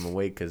got to give them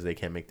away because they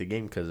can't make the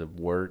game because of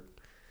work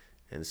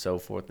and so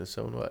forth and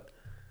so on. What?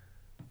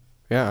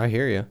 Yeah, I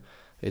hear you.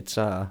 It's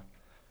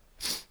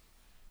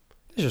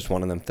just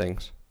one of them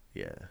things.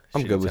 Yeah,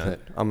 I'm good with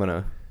it. I'm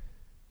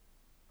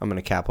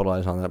gonna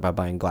capitalize on that by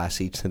buying glass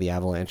seats to the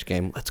Avalanche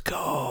game. Let's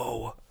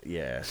go.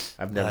 Yeah,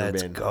 I've never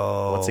been. Let's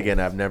go. Once again,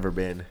 I've never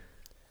been.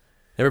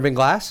 Never been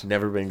glass?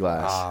 Never been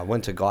glass. I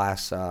went to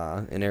glass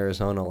in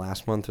Arizona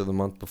last month or the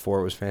month before.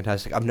 It was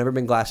fantastic. I've never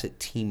been glass at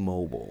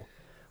T-Mobile,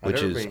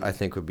 which I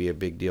think would be a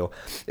big deal,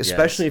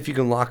 especially if you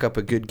can lock up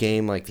a good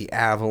game like the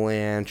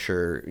Avalanche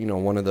or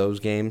one of those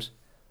games,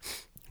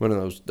 one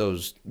of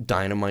those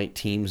dynamite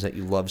teams that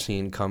you love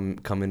seeing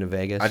come into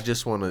Vegas. I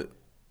just want to,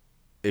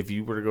 if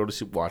you were to go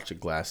to watch the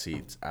glass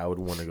seats, I would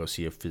want to go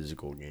see a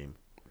physical game.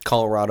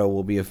 Colorado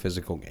will be a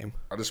physical game.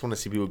 I just want to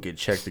see people get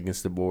checked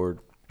against the board.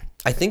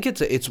 I think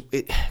it's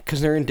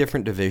because they're in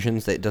different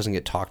divisions that it doesn't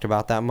get talked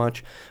about that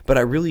much. But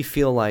I really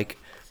feel like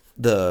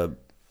the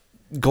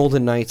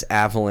Golden Knights,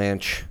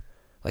 Avalanche,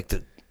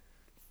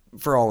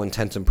 for all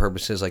intents and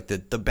purposes, like the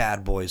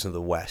bad boys of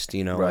the West,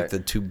 like the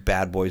two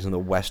bad boys in the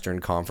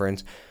Western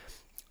Conference.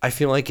 I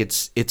feel like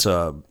it's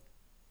a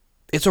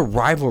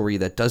rivalry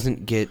that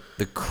doesn't get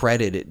the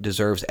credit it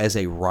deserves as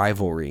a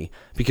rivalry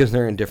because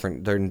they're in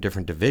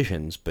different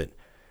divisions, but.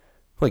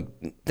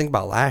 Think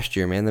about last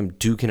year, man, them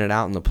duking it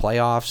out in the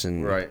playoffs,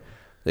 and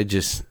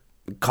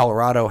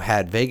Colorado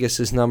had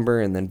Vegas's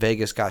number, and then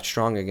Vegas got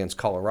strong against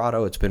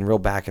Colorado. It's been real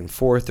back and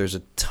forth. There's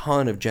a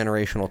ton of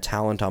generational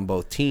talent on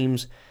both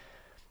teams.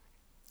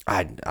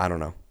 I don't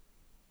know.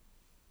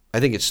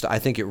 I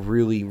think it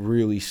really,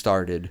 really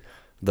started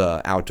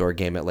the outdoor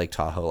game at Lake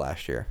Tahoe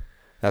last year.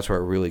 That's where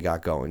it really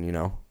got going,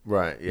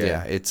 Right,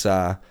 yeah.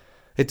 Yeah,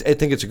 I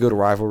think it's a good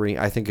rivalry.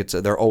 I think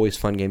they're always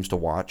fun games to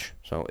watch,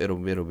 so it'll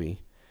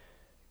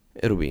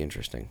be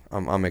interesting.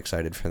 I'm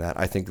excited for that.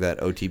 I think that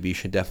OTB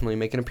should definitely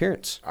make an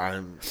appearance.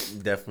 I'm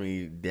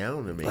definitely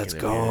down to make an appearance. Let's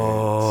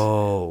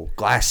go.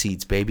 Glass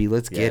seats, baby.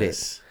 Let's get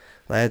it.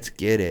 Let's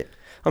get it.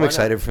 I'm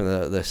excited for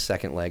the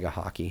second leg of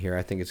hockey here.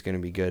 I think it's going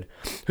to be good.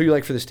 Who you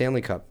like for the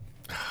Stanley Cup?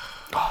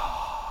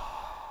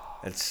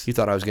 You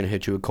thought I was going to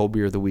hit you with cold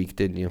beer of the week,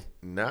 didn't you?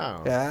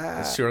 No.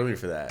 It's too early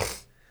for that.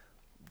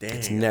 Dang.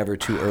 It's never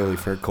too early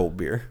for a cold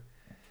beer.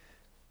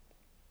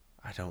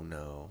 I don't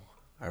know.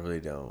 I really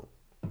don't.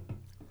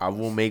 I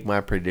will make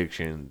my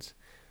predictions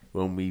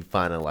when we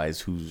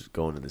finalize who's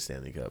going to the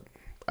Stanley Cup.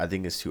 I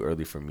think it's too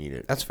early for me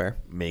to That's fair.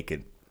 make a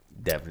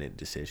definite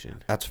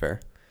decision. That's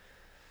fair.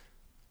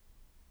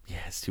 Yeah,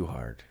 it's too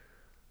hard.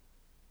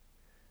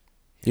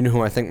 You know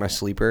who I think my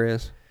sleeper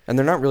is? And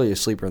they're not really a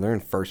sleeper. They're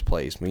in first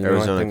place.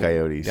 Arizona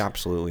Coyotes.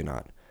 Absolutely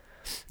not.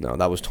 No,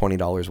 that was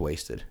 $20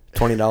 wasted.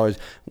 $20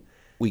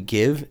 we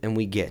give and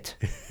we get.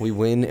 We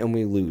win and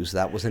we lose.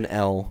 That was an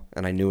L,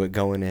 and I knew it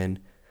going in.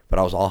 But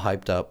I was all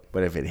hyped up.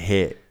 But if it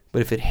hit,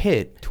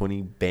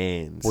 20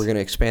 bands. We're gonna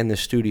expand the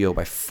studio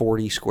by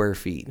 40 square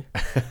feet.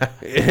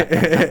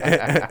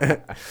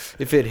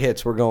 If it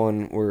hits, we're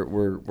growing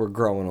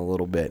a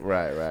little bit.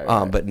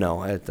 Right. But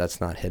no,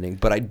 that's not hitting.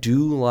 But I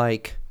do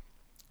like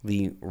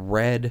the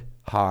red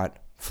hot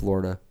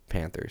Florida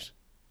Panthers.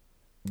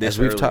 As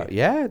we've talked,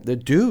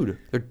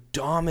 they're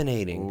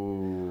dominating.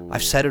 Ooh.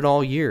 I've said it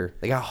all year.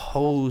 They got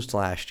hosed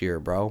last year,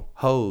 bro.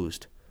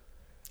 Hosed.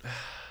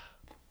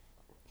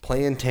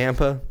 Playing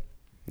Tampa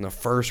in the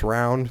first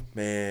round.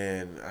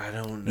 Man, I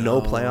don't know.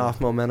 No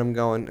playoff momentum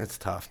going. It's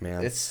tough,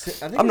 man.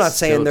 I'm not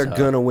saying they're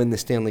going to win the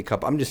Stanley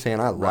Cup. I'm just saying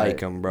I like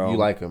them, bro. You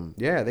like them.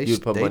 Yeah, they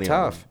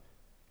tough.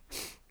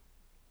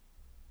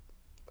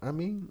 I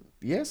mean,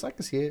 yes, I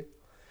can see it.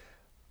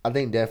 I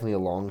think definitely a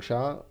long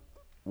shot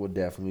would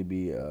definitely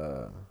be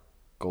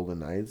Golden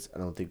Knights. I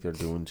don't think they're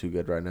doing too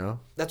good right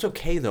now. That's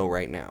okay, though,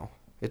 right now.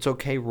 It's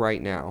okay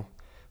right now.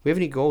 We have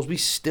any goals? We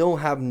still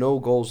have no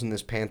goals in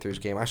this Panthers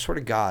game. I swear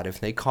to God, if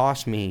they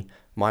cost me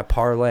my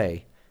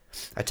parlay,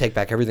 I take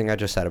back everything I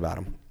just said about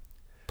them.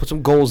 Put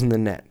some goals in the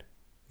net.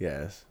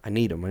 Yes. I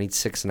need them. I need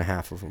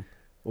 6.5 of them.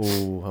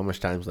 Ooh, how much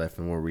time's left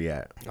and where we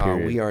at?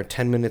 We are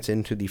 10 minutes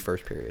into the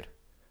first period.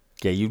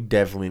 Yeah, you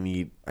definitely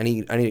need I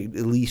need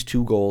at least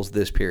 2 goals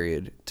this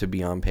period to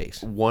be on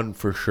pace. one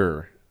for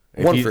sure.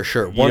 One for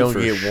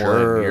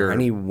sure. I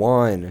need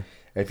one.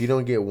 If you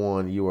don't get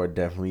one, you are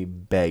definitely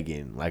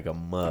begging like a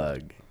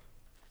mug.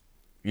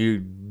 You're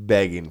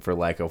begging for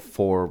like a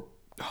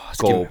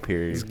 4-goal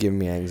period. It's giving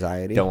me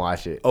anxiety. Don't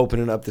watch it.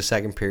 Opening up the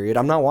second period.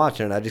 I'm not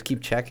watching it. I just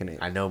keep checking it.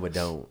 I know, but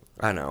don't.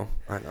 I know.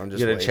 I'm just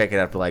You gotta waiting. check it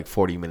after like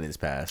 40 minutes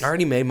pass. I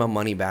already made my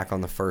money back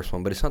on the first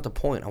one, but it's not the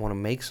point. I want to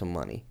make some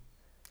money.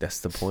 That's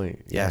the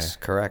point. Yes,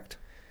 correct.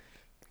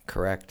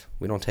 Correct.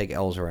 We don't take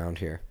L's around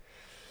here.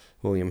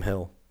 William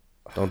Hill,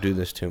 don't do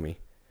this to me.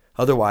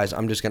 Otherwise,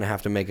 I'm just going to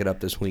have to make it up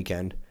this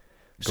weekend.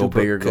 Go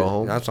big or go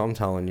home? That's what I'm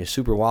telling you.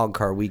 Super Wild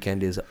Card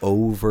weekend is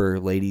over,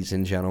 ladies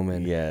and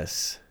gentlemen.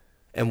 Yes.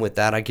 And with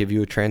that, I give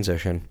you a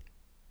transition.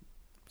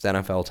 It's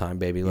NFL time,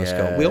 baby. Let's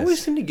go. We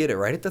always seem to get it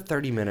right at the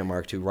 30-minute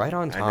mark, too. Right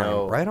on time. I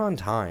know. Right on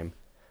time.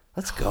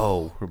 Let's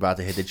go. We're about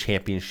to hit the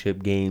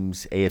championship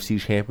games, AFC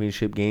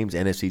championship games,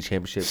 NFC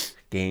championship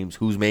games.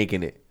 Who's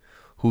making it?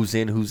 Who's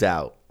in, who's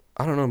out?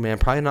 I don't know, man.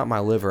 Probably not my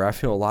liver. I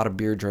feel a lot of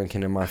beer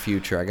drinking in my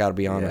future. I got to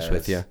be honest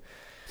with you.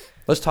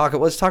 Let's talk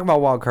about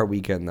Wild Card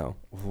Weekend, though.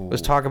 Ooh.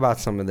 Let's talk about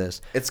some of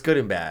this. It's good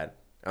and bad.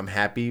 I'm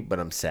happy, but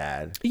I'm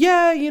sad.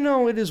 Yeah,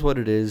 it is what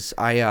it is.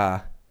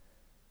 I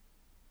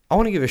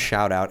want to give a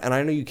shout out, and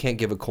I know you can't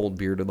give a cold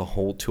beer to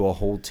a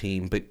whole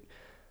team, but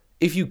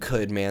if you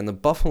could, man, the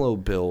Buffalo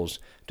Bills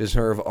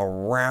deserve a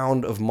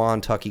round of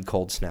Montucky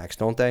cold snacks,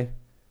 don't they?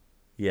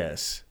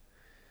 Yes.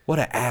 What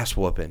an ass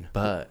whooping.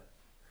 But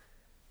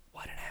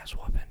what an ass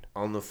whooping.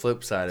 On the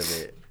flip side of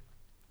it,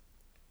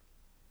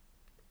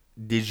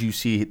 did you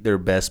see their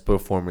best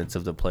performance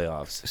of the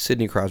playoffs?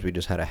 Sidney Crosby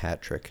just had a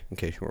hat trick, in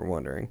case you were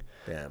wondering.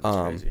 Damn, that's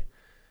crazy.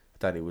 I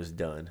thought he was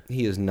done.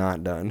 He is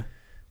not done.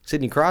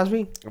 Sidney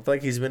Crosby? I feel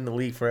like he's been in the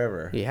league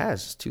forever. He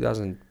has.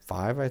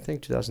 2005, I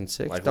think,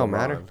 2006. Like Don't LeBron.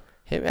 matter.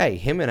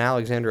 Him and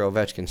Alexander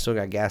Ovechkin still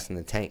got gas in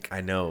the tank. I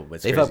know,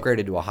 but they've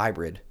upgraded to a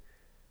hybrid.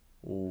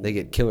 Ooh. They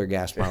get killer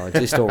gas mileage.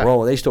 They still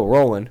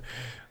rolling.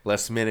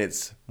 Less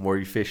minutes, more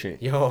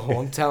efficient. Yo,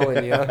 I'm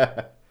telling you.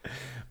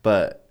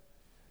 But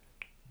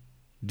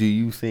do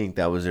you think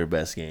that was their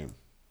best game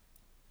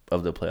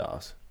of the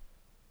playoffs?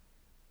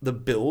 The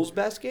Bills'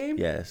 best game?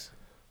 Yes.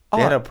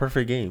 They had a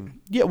perfect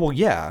game. Yeah, well,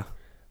 yeah.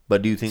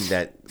 But do you think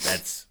that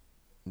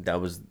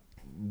was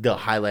the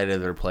highlight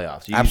of their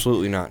playoffs?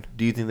 Absolutely not.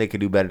 Do you think they could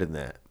do better than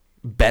that?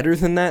 Better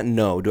than that?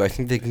 No. Do I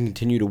think they can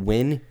continue to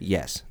win?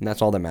 Yes. And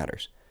that's all that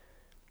matters.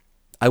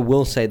 I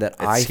will say that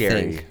I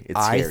think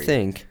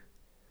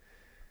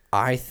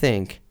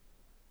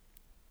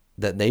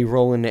that they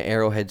roll into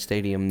Arrowhead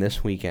Stadium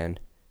this weekend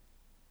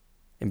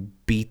and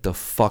beat the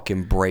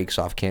fucking brakes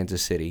off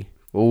Kansas City.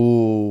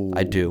 Ooh.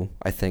 I do.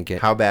 I think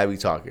it. How bad are we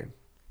talking?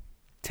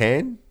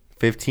 10?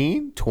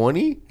 15?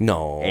 20?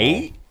 No.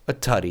 8? A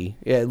tutty.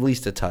 Yeah, at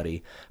least a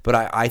tutty.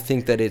 But I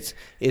think that it's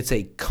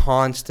a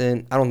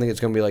constant. I don't think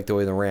it's going to be like the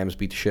way the Rams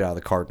beat the shit out of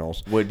the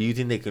Cardinals. What, do you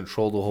think they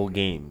control the whole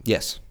game?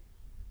 Yes.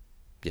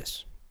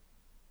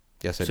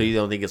 So you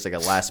don't think it's like a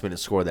last-minute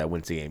score that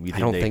wins the game? I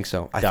don't think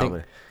so.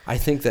 I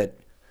think that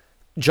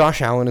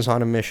Josh Allen is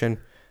on a mission.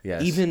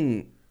 Yes.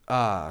 Even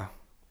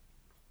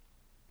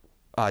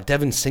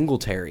Devin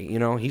Singletary,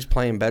 he's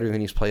playing better than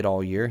he's played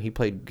all year. He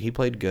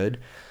played good.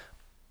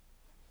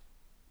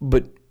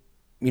 But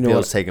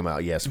Bills take him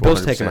out. Yes,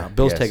 100%.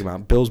 Bills take him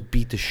out. Bills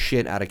beat the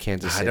shit out of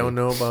Kansas City. I don't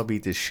know about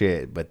beat the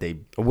shit, but a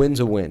win's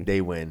a win. They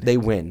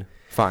win.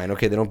 Fine.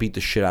 Okay, they don't beat the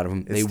shit out of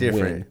them. It's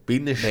different. Win.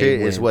 Beating the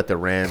shit is what the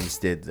Rams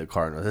did to the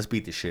Cardinals. Let's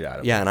beat the shit out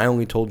of them. Yeah, and I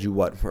only told you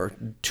for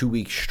 2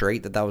 weeks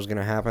straight that was going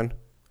to happen.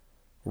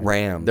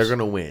 Rams. They're going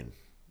to win.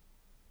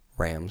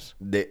 Rams.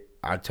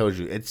 I told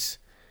you it's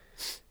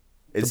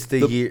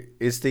the year.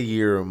 It's the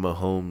year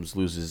Mahomes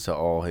loses to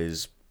all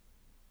his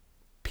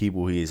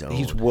people he's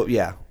owned.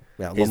 Yeah.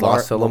 He's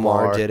lost to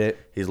Lamar. Did it.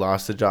 He's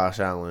lost to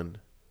Josh Allen.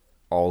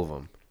 All of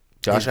them.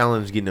 Josh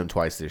Allen's getting them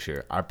twice this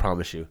year. I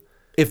promise you.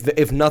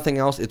 If nothing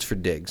else, it's for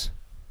Diggs.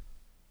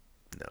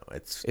 No,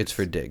 it's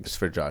for Diggs. It's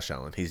for Josh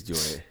Allen. He's doing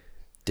it.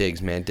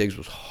 Diggs, man. Diggs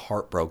was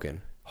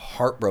heartbroken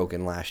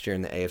last year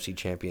in the AFC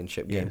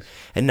Championship game.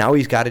 And now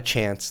he's got a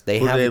chance.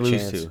 Who have a chance. Who did they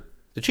lose to?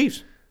 The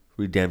Chiefs.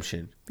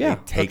 Redemption. Yeah,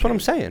 that's what I'm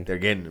saying. They're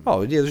getting him.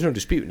 Oh, yeah, there's no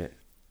disputing it.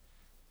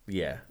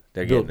 Yeah,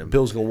 they're getting him.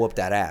 Bill's going to whoop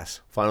that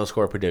ass. Final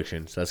score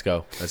predictions. Let's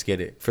go. Let's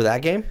get it. For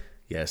that game?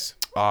 Yes.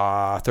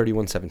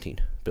 31-17,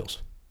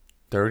 Bills.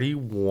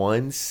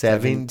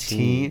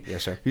 31-17?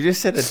 Yes, sir. You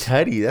just said a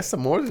tutty. That's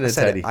more than a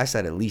tutty. I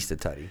said at least a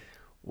tutty.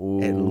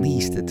 Ooh. At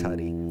least a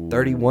tutty.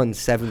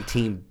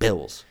 31-17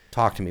 Bills.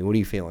 Talk to me. What are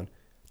you feeling?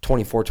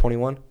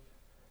 24-21?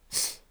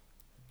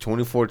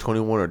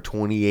 24-21 or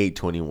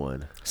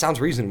 28-21.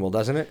 Sounds reasonable,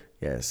 doesn't it?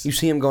 Yes. You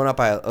see him going up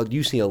by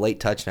you see a late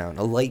touchdown,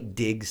 a late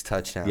Diggs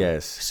touchdown.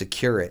 Yes.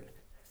 Secure it.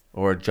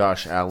 Or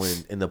Josh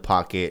Allen in the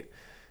pocket,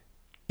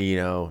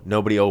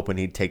 nobody open,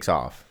 he takes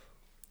off.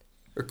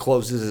 Or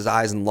closes his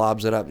eyes and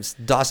lobs it up.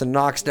 Dawson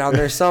Knox down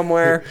there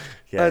somewhere.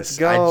 Yes. Let's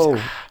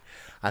go.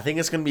 I think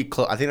it's going to be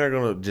close. I think they're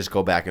going to just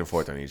go back and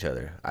forth on each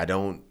other.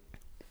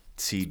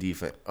 see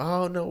defense.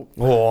 Oh no.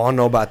 Oh, I don't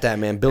know about that,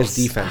 man. Bills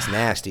defense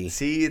nasty.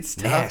 See, it's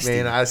tough, Nasty.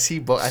 man. I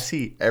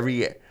see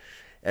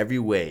every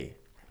way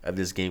of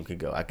this game could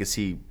go. I could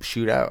see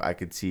shootout. I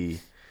could see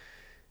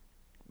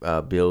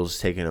Bills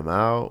taking them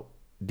out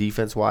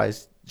defense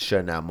wise,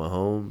 shutting out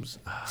Mahomes.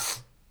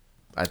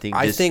 I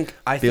think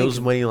Bills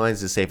money line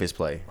is the safest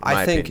play. In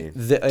my opinion.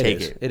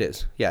 It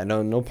is. Yeah,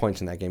 no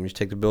points in that game. You just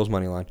take the Bills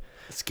money line.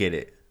 Let's get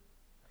it.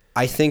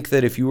 I think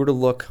that if you were to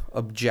look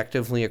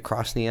objectively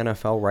across the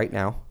NFL right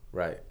now,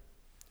 Right.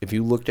 if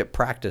you looked at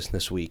practice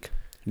this week,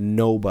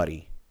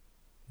 nobody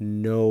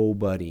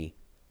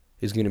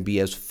is going to be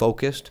as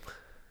focused,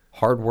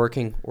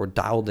 hardworking, or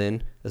dialed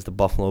in as the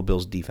Buffalo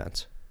Bills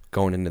defense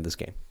going into this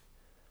game.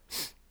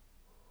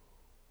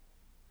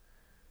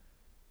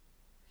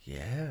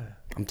 Yeah.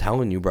 I'm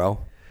telling you, bro.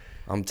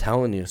 I'm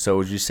telling you. So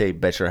would you say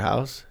bet your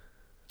house?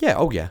 Yeah,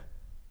 oh yeah.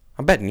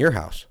 I'm betting your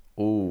house.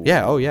 Ooh.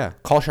 Yeah, oh yeah.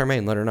 Call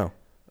Charmaine, let her know.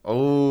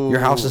 Oh.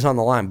 Your house is on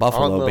the line.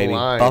 Buffalo, On the baby.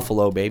 line.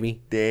 Buffalo,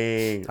 baby.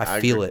 Dang. I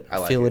feel it.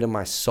 I feel it in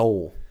my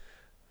soul.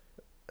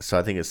 So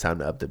I think it's time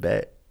to up the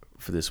bet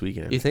for this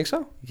weekend. You think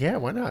so? Yeah,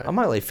 why not? I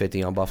might lay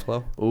 50 on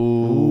Buffalo.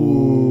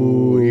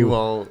 Ooh. You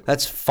won't.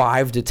 That's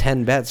 5 to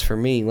 10 bets for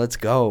me. Let's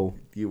go.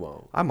 You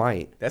won't. I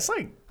might. That's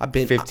like I've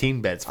been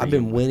 15 bets for I've you.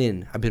 been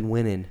winning.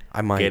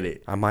 I might. Get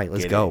it. I might.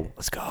 Let's Get go. it.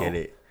 Let's go. Get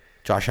it.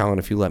 Josh Allen,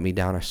 if you let me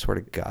down, I swear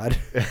to God.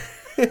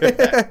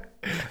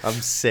 I'm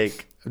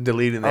sick. I'm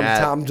deleting the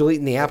app. I'm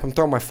deleting the app. I'm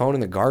throwing my phone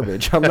in the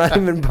garbage. I'm not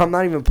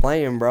even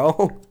playing,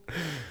 bro.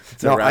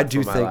 No, I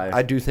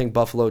do think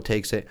Buffalo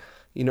takes it.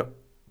 You know.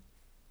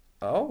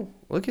 Oh,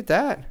 look at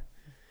that.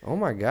 Oh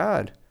my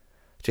God.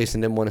 Jason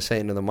didn't want to say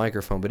it into the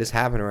microphone, but it's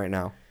happening right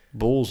now.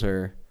 Bulls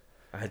are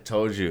I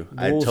told you.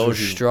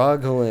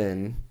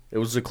 struggling. It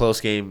was a close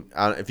game.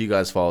 If you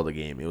guys follow the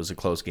game, it was a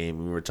close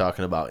game. We were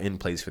talking about in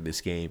plays for this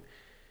game.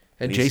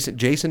 And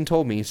Jason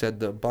told me, he said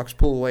the Bucks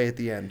pull away at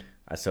the end.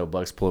 I saw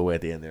Bucks pull away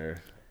at the end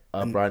there.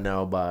 Up right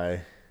now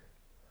by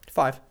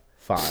 5.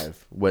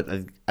 What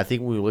I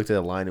think when we looked at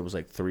the line, it was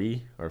like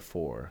 3 or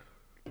 4.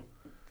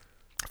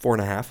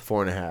 4.5.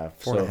 4.5.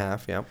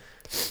 4.5, yeah.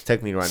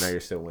 Technically, right now you're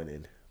still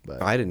winning,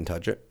 but I didn't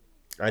touch it.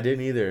 I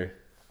didn't either.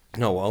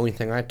 No, only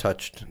thing I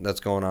touched that's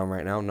going on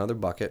right now, another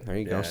bucket. There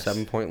you go, Yes.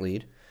 7-point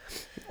lead.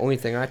 Only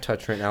thing I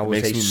touched right now was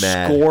a makes me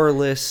mad.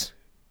 scoreless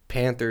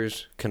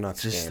Panthers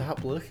Canucks Just game.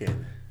 stop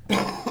looking.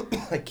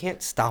 I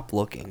can't stop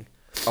looking.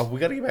 Oh, we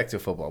got to get back to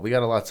football. We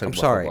got a lot to talk I'm about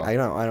sorry.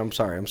 football.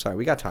 I'm sorry.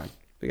 We got time.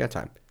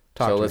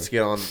 Talk So to let's me.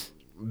 get on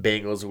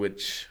Bengals,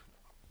 which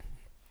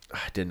I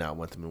did not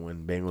want them to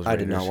win. Bengals. I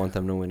did not Raiders. want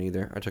them to win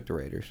either. I took the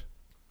Raiders.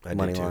 I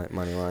Money did too.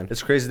 line.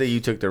 It's crazy that you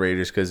took the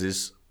Raiders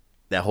because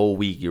that whole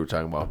week you were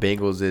talking about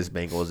Bengals this,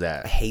 Bengals I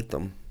that. hate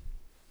them.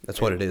 That's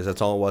what it is.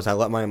 That's all it was. I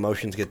let my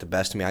emotions get the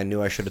best of me. I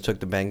knew I should have took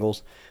the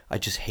Bengals. I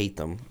just hate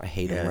them. I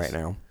hate them right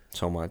now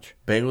so much.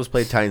 Bengals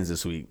played Titans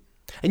this week.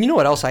 And you know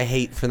what else I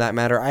hate for that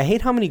matter? I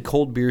hate how many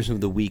cold beers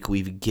of the week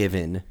we've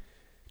given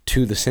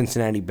to the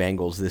Cincinnati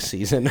Bengals this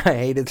season. I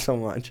hate it so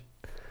much.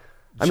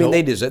 I mean,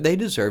 they deserved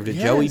it.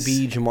 Yes. Joey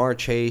B, Jamar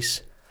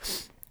Chase.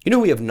 You know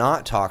who we have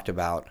not talked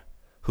about,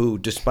 who,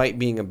 despite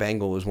being a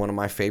Bengal, is one of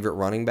my favorite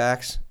running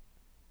backs?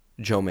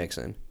 Joe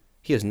Mixon.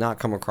 He has not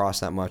come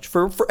across that much.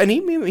 And he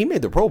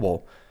made the Pro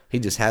Bowl. He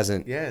just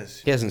hasn't. Yes.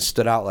 He hasn't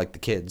stood out like the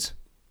kids.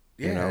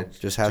 Yeah. You know,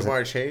 just hasn't.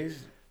 Jamar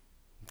Chase.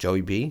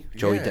 Joey B,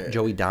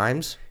 Joey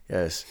Dimes.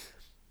 Yes.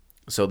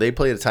 So they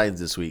play the Titans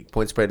this week.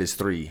 Point spread is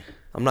 3.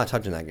 I'm not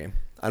touching that game.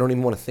 I don't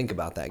even want to think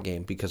about that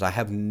game because I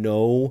have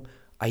no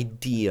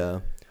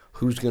idea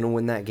who's going to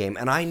win that game.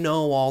 And I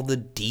know all the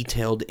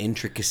detailed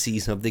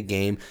intricacies of the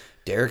game.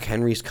 Derrick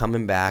Henry's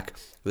coming back.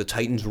 The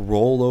Titans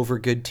roll over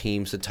good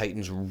teams. The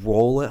Titans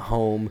roll at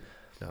home.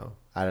 No,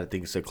 I don't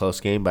think it's a close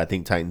game, but I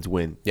think Titans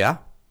win Yeah?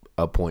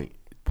 a point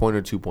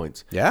or 2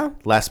 points. Yeah?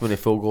 Last minute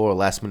field goal or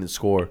last minute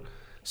score.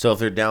 So if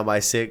they're down by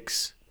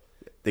 6,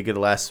 they get a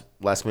last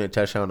minute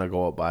touchdown and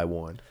go up by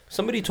 1.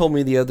 Somebody told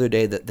me the other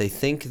day that they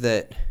think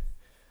that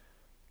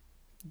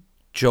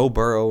Joe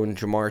Burrow and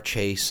Jamar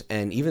Chase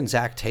and even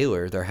Zach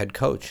Taylor, their head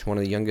coach, one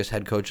of the youngest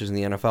head coaches in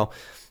the NFL,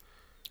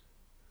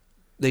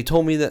 they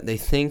told me that they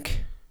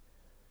think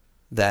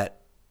that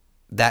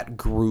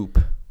group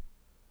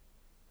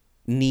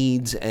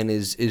needs and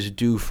is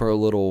due for a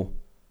little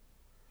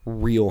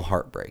real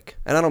heartbreak.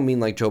 And I don't mean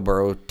like Joe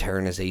Burrow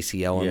tearing his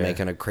ACL and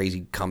making a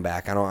crazy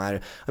comeback. I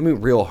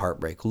mean real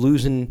heartbreak.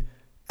 Losing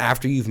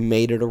after you've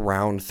made it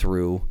around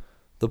through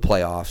the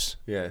playoffs.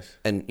 Yes.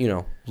 And,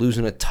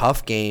 losing a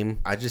tough game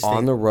I just on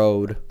think the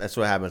road. That's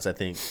what happens, I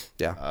think.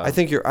 Yeah. I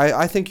think you're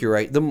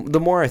right. The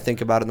more I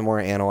think about it, the more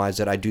I analyze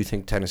it, I do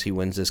think Tennessee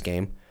wins this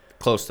game.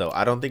 Close, though.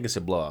 I don't think it's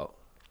a blowout.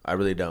 I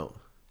really don't.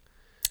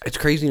 It's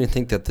crazy to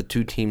think that the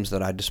two teams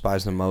that I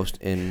despise the most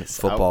in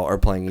football are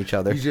playing each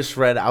other. You just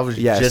read. I was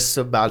just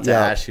about to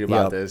ask you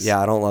about this.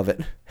 Yeah, I don't love it.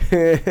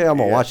 I'm going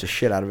to watch the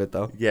shit out of it,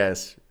 though.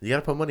 Yes. You got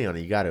to put money on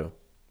it. You got to.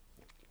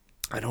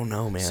 I don't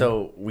know, man.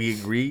 So we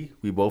agree.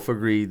 We both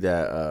agree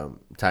that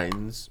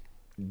Titans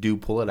do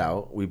pull it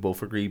out. We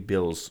both agree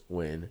Bills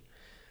win.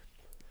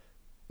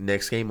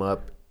 Next game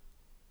up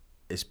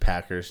is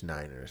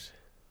Packers-Niners.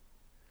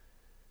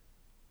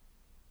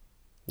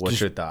 What's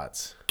your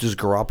thoughts? Does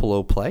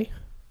Garoppolo play?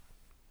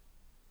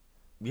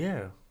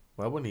 Yeah.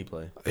 Why wouldn't he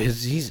play?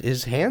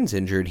 His hand's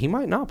injured. He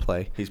might not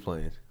play. He's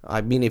playing.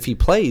 I mean, if he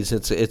plays,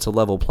 it's a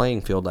level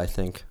playing field, I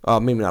think.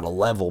 Maybe not a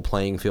level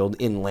playing field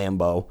in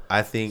Lambeau.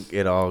 I think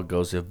it all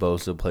goes if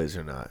Bosa plays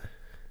or not.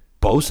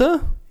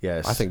 Bosa?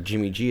 Yes. I think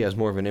Jimmy G has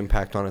more of an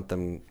impact on it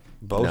than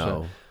Bosa.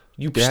 No.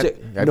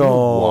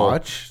 No,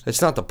 watch?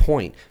 that's not the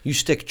point. You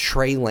stick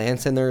Trey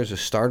Lance in there as a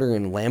starter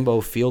in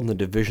Lambeau Field in the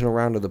divisional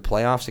round of the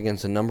playoffs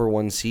against the number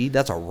 1 seed.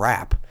 That's a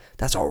wrap.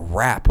 That's a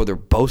wrap, whether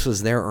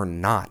Bosa's there or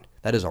not.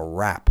 That is a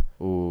wrap.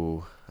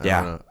 Ooh.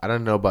 Yeah. I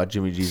don't know about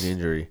Jimmy G's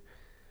injury,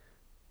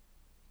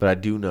 but I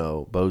do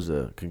know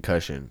Bosa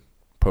concussion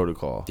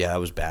protocol. Yeah, that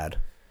was bad.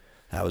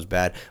 That was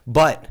bad.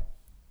 But,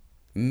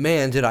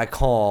 man, did I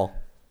call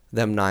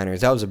them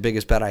Niners. That was the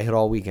biggest bet I hit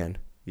all weekend.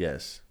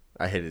 Yes.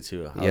 I hit it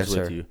too. I Yes, was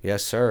with sir. you.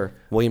 Yes, sir.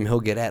 William Hill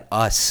get at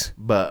us.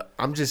 But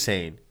I'm just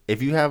saying,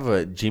 if you have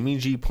a Jimmy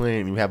G plan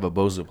and you have a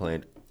Bosa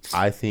plan,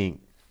 I think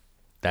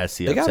that's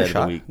the They got upset a of the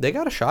shot. week. They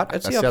got a shot.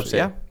 That's the That's the upset.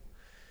 upset.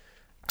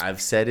 Yeah. I've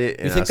said it,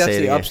 and You think I'll say that's it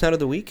the again. upset of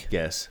the week?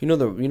 Yes. You know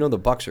the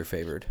Bucks are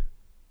favored.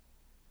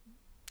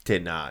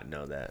 Did not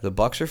know that. The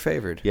Bucks are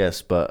favored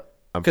Yes, but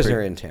because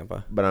they're in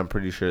Tampa. But I'm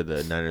pretty sure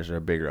the Niners are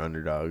a bigger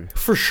underdog.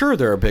 For sure,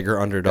 they're a bigger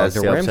underdog. That's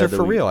The the Rams upset are of the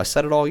for week. real. I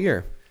said it all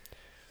year.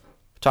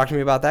 Talk to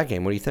me about that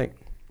game. What do you think?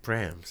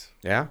 Rams.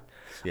 Yeah.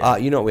 Yeah.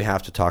 You know what we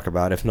have to talk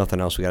about? If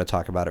nothing else, we got to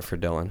talk about it for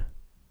Dylan.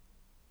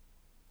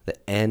 The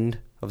end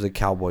of the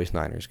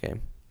Cowboys-Niners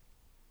game.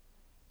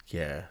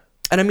 Yeah.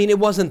 And I mean, it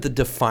wasn't the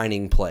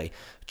defining play.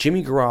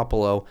 Jimmy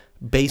Garoppolo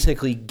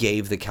basically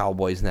gave the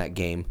Cowboys in that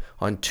game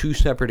on 2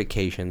 separate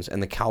occasions,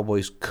 and the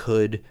Cowboys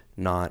could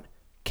not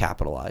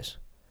capitalize.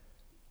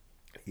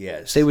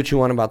 Yes. Say what you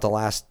want about the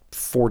last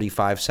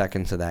 45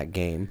 seconds of that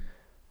game,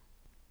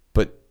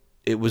 but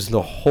it was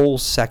the whole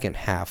second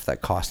half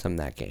that cost them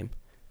that game.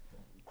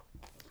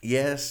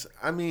 Yes.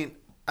 I mean,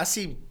 I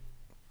see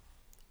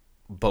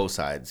both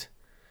sides.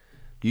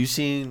 You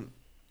seen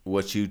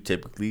what you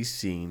typically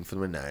seen from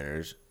the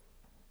Niners.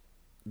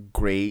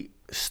 Great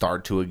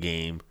start to a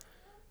game.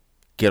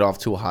 Get off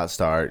to a hot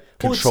start.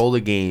 Well, Control the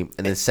game.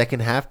 And then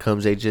second half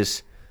comes, they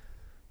just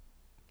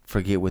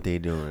forget what they're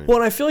doing. Well,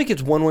 and I feel like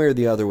it's one way or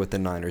the other with the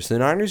Niners. The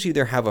Niners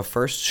either have a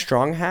first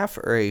strong half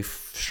or a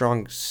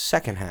strong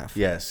second half.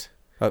 Yes.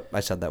 Oh, I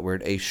said that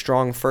word. A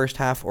strong first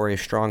half or a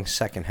strong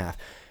second half.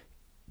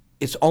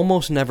 It's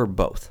almost never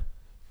both.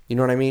 You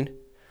know what I mean?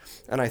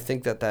 And I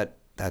think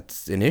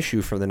that's an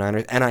issue for the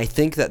Niners. And I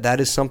think that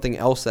is something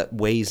else that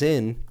weighs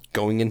in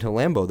going into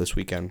Lambeau this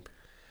weekend.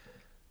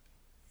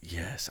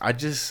 Yes.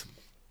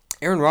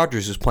 Aaron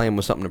Rodgers is playing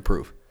with something to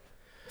prove.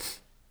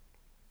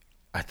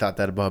 I thought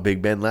that about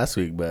Big Ben last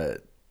week,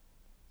 but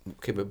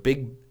Okay, but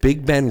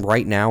Big Ben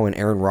right now and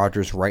Aaron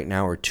Rodgers right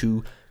now are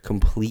 2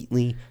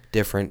 completely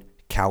different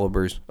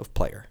calibers of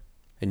player.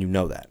 And you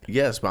know that.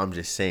 yes, but I'm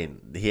just saying.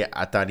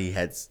 I thought he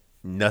had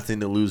nothing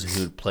to lose and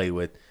he would play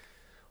with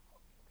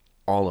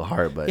all the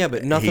heart. But Yeah,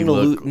 but he nothing to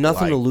looked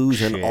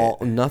lose like and shit. all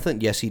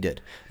nothing. Yes, he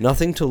did.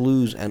 Nothing to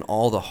lose and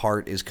all the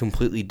heart is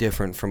completely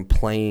different from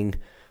playing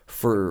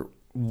for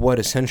what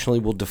essentially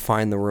will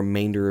define the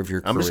remainder of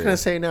your career. I'm just gonna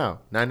say now,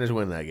 Niners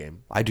win that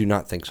game. I do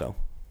not think so.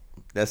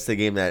 That's the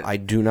game that I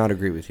do not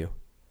agree with you.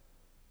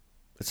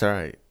 it's all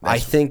right. I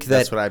think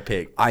that's that what I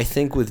picked. I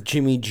think with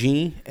Jimmy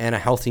G and a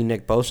healthy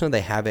Nick Bosa,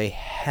 they have a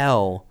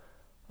hell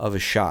of a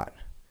shot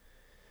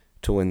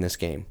to win this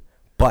game.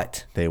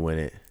 But They win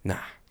it. nah,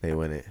 They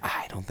win it.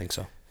 I don't think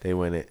so. They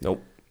win it.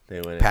 Nope. They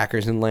win it.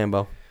 Packers in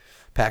Lambeau.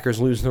 Packers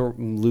lose the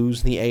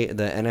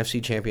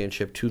NFC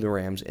Championship to the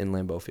Rams in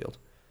Lambeau Field.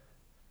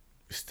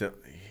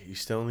 You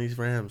still in these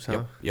Rams,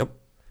 huh? Yep.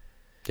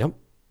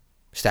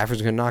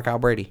 Stafford's gonna knock out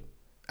Brady.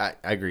 I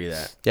agree with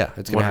that. Yeah,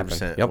 it's gonna happen.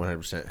 100%. Yep.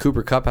 100%.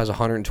 Cooper Kupp has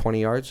 120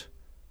 yards.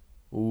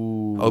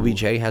 Ooh.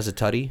 OBJ has a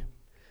tutty.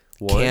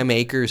 What? Cam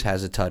Akers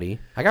has a tutty.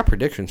 I got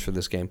predictions for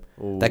this game.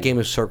 Ooh. That game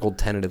is circled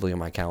tentatively on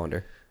my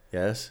calendar.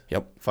 Yes.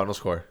 Yep. Final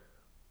score.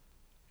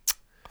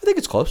 I think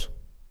it's close.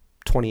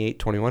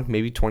 28-21,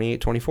 maybe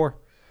 28-24.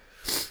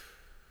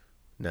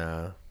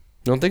 Nah. You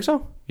don't think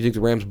so? You think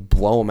the Rams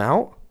blow them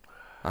out?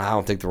 I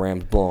don't think the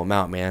Rams blow them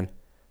out, man.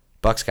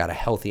 Bucks got a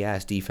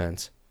healthy-ass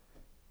defense.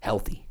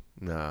 Healthy.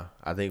 Nah.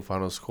 I think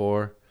final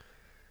score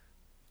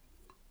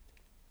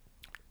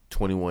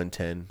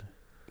 21-10.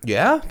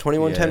 Yeah?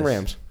 21-10 Yes.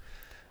 Rams.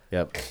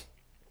 Yep.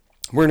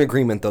 We're in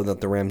agreement, though, that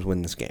the Rams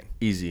win this game.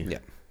 Easy. Yeah.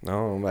 I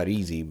don't know about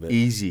easy, but...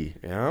 Easy.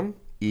 Yeah?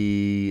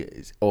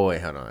 Oh,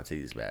 wait, hold on. I'll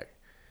take this back.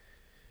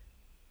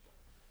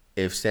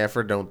 If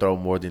Stafford don't throw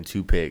more than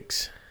 2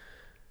 picks,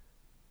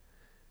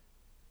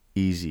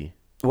 easy.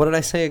 What did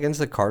I say against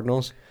the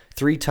Cardinals?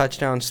 3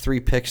 touchdowns, 3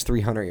 picks,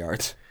 300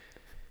 yards.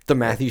 The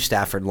Matthew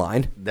Stafford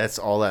line. That's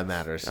all that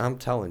matters. I'm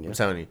telling you. I'm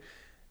telling you.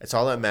 That's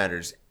all that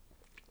matters.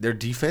 Their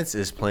defense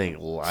is playing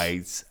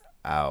lights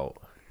out.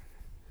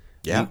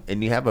 Yeah.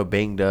 And you have a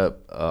banged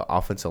up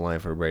offensive line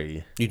for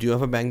Brady. You do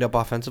have a banged up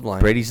offensive line.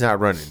 Brady's not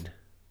running.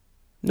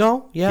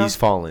 No, yeah. He's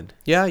fallen.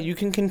 Yeah, you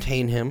can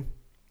contain him.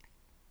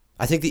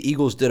 I think the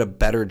Eagles did a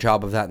better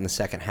job of that in the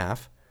second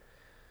half.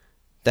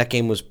 That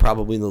game was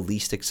probably the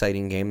least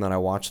exciting game that I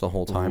watched the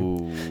whole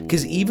time.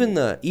 Because even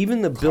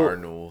the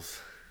Cardinals.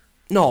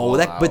 No,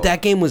 but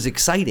that game was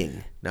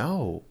exciting.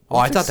 No. Oh,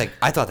 I thought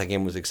that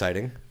game was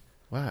exciting.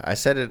 Wow, I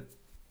said it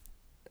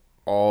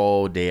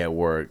all day at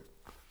work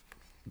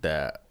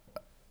that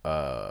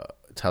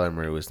Tyler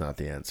Murray was not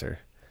the answer,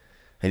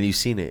 and you've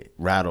seen it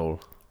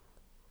rattle,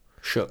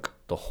 shook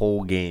the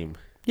whole game.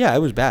 Yeah, it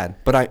was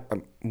bad, but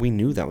we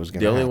knew that was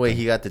going to happen. The only way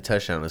he got the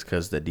touchdown is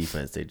because the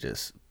defense they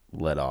just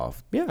let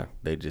off. Yeah,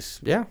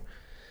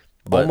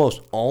 But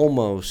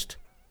almost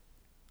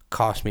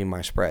cost me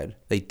my spread.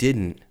 They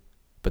didn't,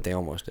 but they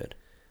almost did.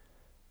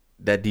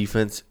 That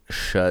defense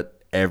shut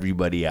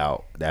everybody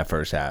out that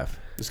first half.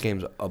 This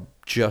game's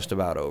just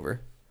about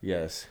over.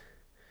 Yes.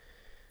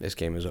 This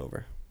game is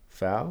over.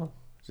 Foul?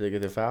 Did they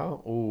get the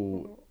foul?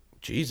 Ooh.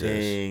 Jesus.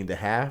 Dang, the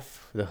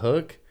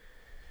hook.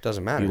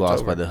 Doesn't matter. You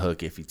lost by the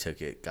hook if you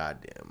took it.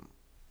 Goddamn.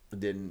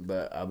 Didn't,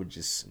 but I would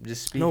just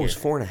speak. No, it was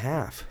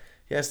 4.5.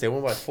 Yes, they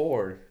won by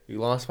 4. You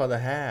lost by the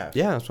half.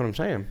 Yeah, that's what I'm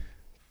saying.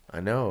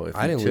 I know. If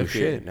I didn't lose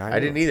shit. I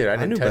didn't either. I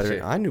didn't touch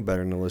it. I knew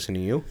better than to listen to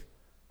you.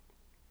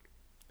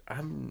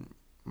 I'm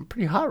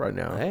pretty hot right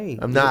now. Hey,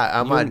 I'm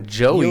not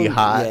Joey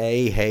hot.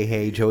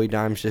 Hey, Joey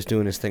Dime's just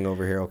doing his thing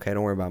over here. Okay,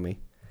 don't worry about me.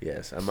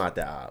 Yes, I'm not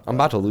that hot. I'm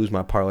about to lose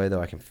my parlay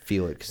though. I can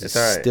feel it because it's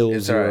still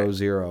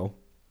 0-0.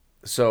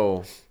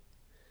 So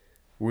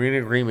we're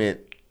in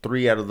agreement.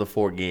 3 out of the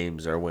 4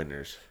 games are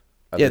winners.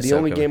 Yeah, the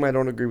only game I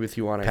don't agree with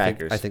you on,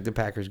 Packers. I think the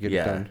Packers get it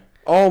done.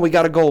 Oh, we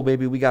got a goal,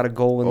 baby. We got a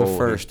goal in the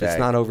first. It's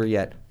not over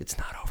yet. It's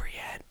not over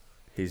yet.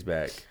 He's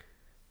back.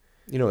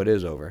 You know it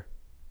is over.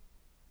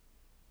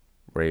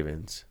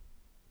 Ravens.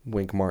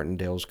 Wink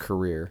Martindale's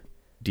career.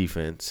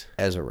 Defense.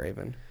 As a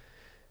Raven.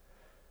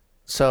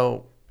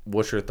 So,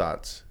 what's your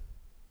thoughts?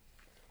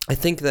 I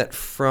think that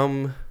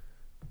so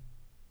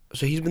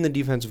he's been the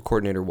defensive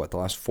coordinator, the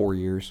last 4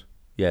 years?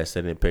 Yes,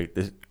 they didn't pick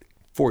this.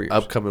 4 years.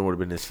 Upcoming would have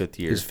been his 5th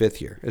year. His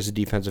 5th year as a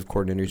defensive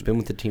coordinator. He's been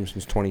with the team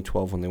since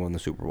 2012 when they won the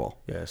Super Bowl.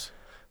 Yes.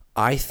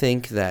 I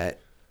think that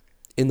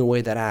in the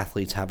way that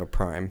athletes have a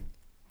prime,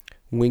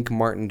 Wink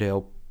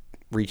Martindale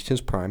reached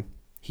his prime.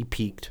 He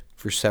peaked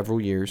for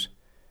several years.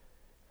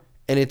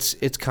 And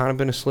it's kind of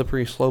been a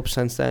slippery slope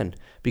since then.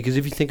 Because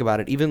if you think about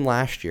it, even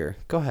last year,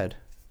 go ahead.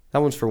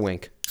 That one's for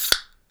Wink.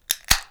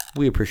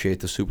 We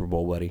appreciate the Super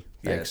Bowl, buddy.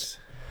 Thanks. Yes.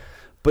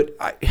 But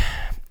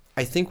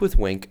I think with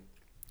Wink,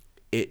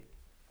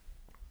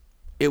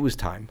 it was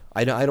time.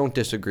 I don't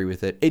disagree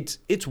with it.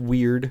 It's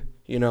weird,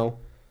 you know.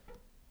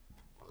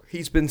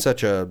 He's been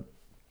such a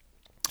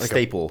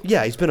staple.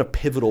 He's been a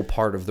pivotal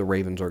part of the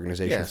Ravens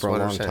organization for a 100%.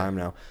 long time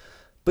now.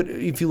 But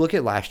if you look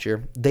at last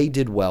year, they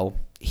did well.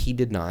 He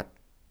did not.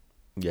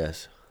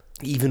 Yes.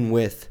 Even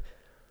with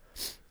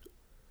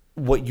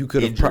what you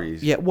could have...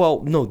 Injuries.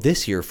 No,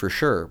 this year for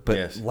sure.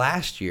 But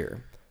last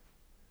year,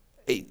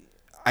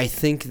 I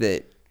think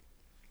that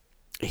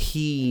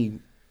he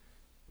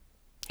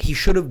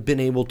should have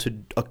been able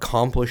to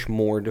accomplish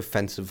more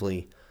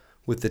defensively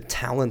with the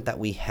talent that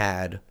we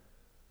had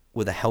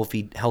with a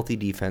healthy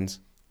defense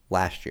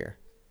last year.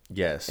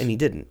 Yes. And he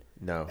didn't.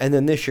 No. And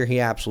then this year he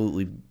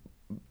absolutely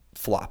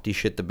flopped. He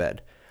shit the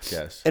bed.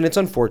 Yes. And it's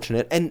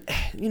unfortunate. And,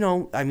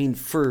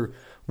 for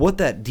what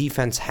that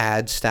defense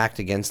had stacked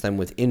against them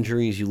with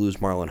injuries, you lose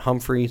Marlon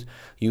Humphreys,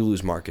 you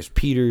lose Marcus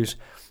Peters.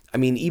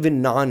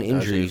 Even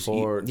non-injuries.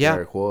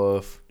 Derek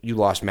Wolf. You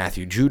lost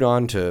Matthew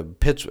Judon to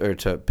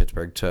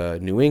Pittsburgh, to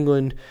New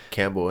England.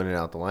 Campbell in and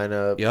out the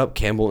lineup. Yep,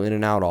 Campbell in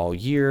and out all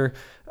year.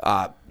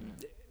 I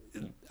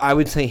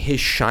would say his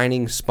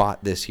shining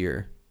spot this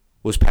year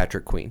was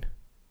Patrick Queen,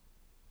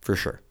 for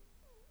sure.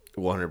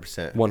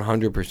 100%.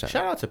 100%.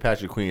 Shout out to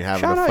Patrick Queen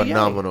having a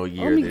phenomenal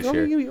year this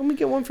year. Let me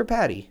get one for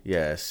Patty.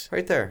 Yes.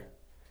 Right there.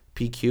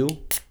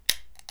 PQ.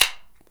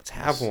 Let's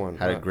have one.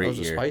 Had a great year. That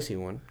was a spicy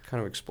one.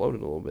 Kind of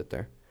exploded a little bit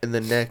there. In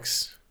the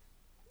next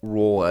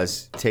role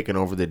as taking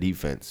over the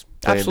defense.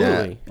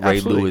 Absolutely.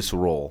 Ray Lewis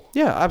role.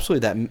 Yeah,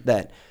 absolutely.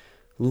 That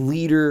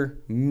leader,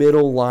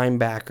 middle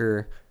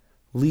linebacker,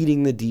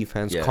 leading the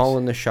defense,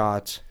 calling the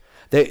shots.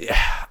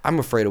 I'm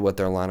afraid of what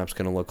their lineup's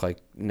going to look like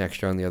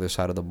next year on the other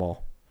side of the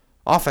ball.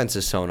 Offense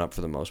is sewn up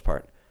for the most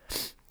part.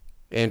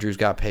 Andrews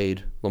got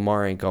paid.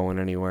 Lamar ain't going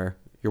anywhere.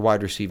 Your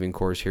wide receiving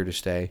core is here to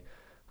stay.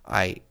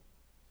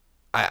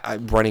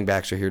 Running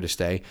backs are here to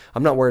stay.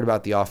 I'm not worried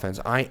about the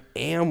offense. I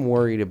am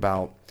worried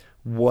about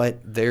what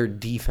their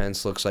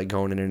defense looks like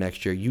going into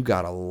next year. You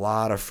got a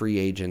lot of free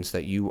agents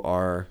that you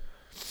are...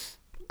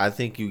 I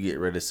think you get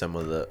rid of some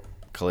of the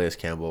Calais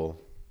Campbell.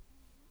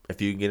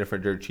 If you can get it for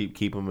dirt cheap,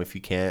 keep him. If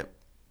you can't,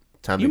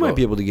 you might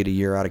be able to get a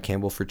year out of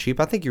Campbell for cheap.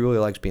 I think he really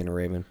likes being a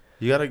Raven.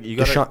 You gotta.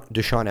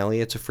 Deshaun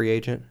Elliott's a free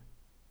agent.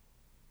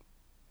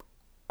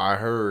 I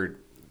heard.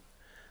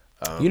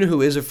 You know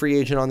who is a free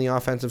agent on the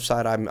offensive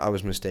side? I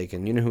was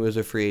mistaken. You know who is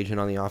a free agent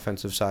on the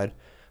offensive side?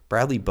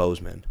 Bradley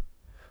Bozeman,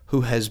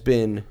 who has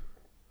been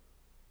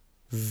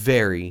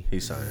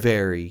he's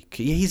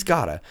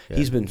gotta. Yeah.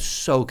 He's been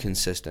so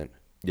consistent.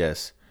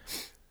 Yes.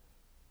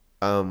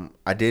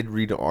 I did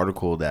read an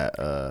article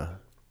that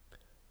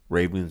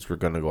Ravens were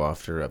going to go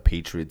after a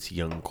Patriots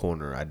young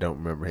corner. I don't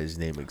remember his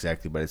name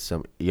exactly, but it's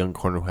some young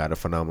corner who had a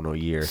phenomenal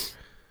year.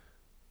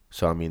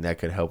 So, I mean, that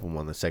could help him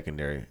on the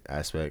secondary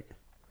aspect.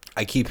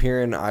 I keep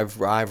hearing, I've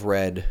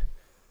read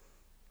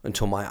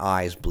until my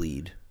eyes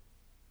bleed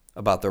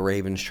about the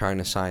Ravens trying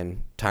to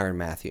sign Tyrann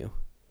Mathieu.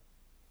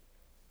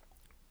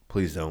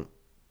 Please don't.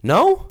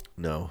 No?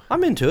 No.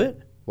 I'm into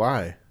it.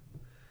 Why?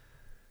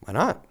 Why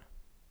not?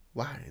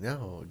 Why?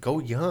 No. Go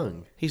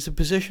young. He's a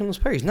positionless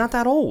player. He's not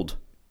that old.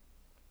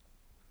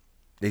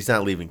 He's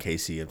not leaving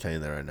KC. I'm telling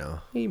you that right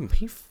now.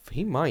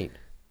 He might.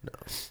 No.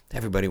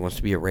 Everybody wants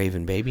to be a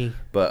Raven, baby.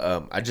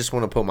 But I just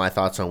want to put my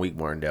thoughts on Wink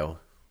Martindale.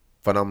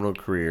 Phenomenal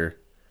career.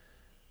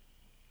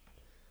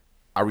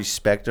 I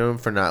respect him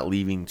for not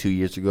leaving 2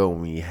 years ago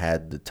when we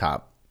had the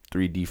top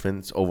 3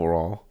 defense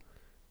overall.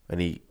 And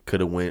he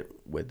could have went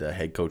with the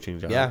head coaching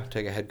job. Yeah,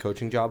 take a head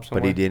coaching job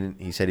somewhere. But he didn't.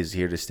 He said he's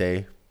here to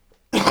stay.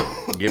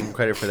 Give him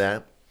credit for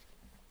that.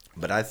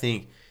 But I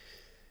think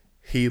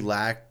he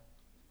lacked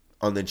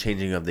on the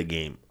changing of the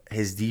game.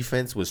 His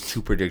defense was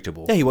too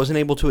predictable. Yeah, he wasn't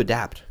able to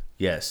adapt.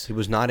 Yes. He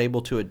was not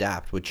able to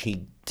adapt, which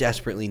he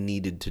desperately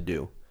needed to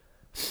do.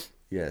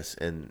 Yes,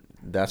 and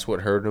that's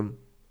what hurt him.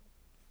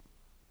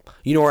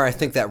 You know where I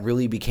think that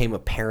really became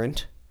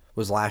apparent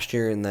was last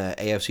year in the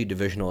AFC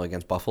Divisional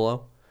against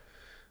Buffalo.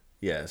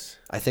 Yes.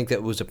 I think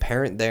that was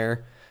apparent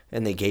there,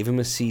 and they gave him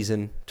a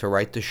season to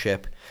right the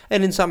ship.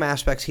 And in some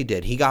aspects, he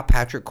did. He got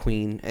Patrick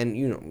Queen, and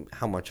you know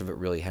how much of it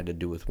really had to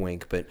do with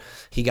Wink, but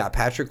he got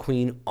Patrick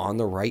Queen on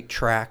the right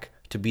track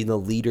to be the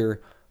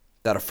leader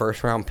that a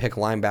first-round pick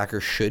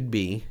linebacker should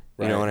be.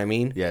 You know what I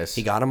mean? Yes.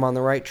 He got him on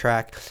the right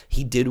track.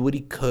 He did what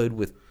he could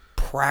with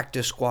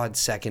practice squad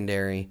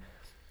secondary,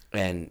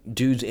 and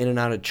dudes in and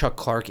out of Chuck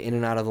Clark, in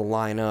and out of the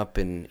lineup,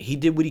 and he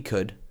did what he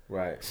could.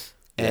 Right.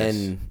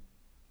 And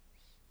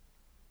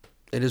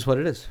it is what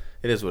it is.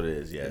 It is what it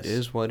is, yes. It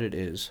is what it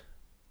is.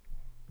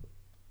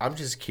 I'm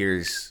just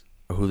curious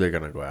who they're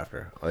going to go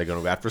after. Are they going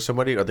to go after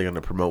somebody, or are they going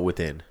to promote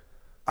within?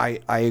 I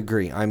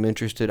agree. I'm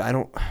interested. I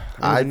don't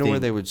even know where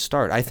they would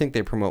start. I think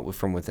they promote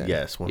from within.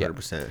 Yes,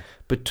 100%. Yeah.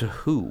 But to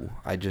who?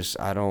 I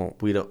don't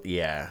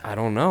Yeah. I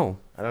don't know.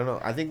 I don't know.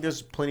 I think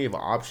there's plenty of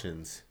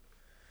options.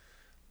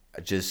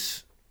 I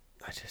just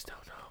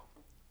don't know.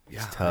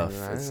 It's tough.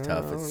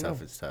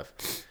 It's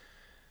tough.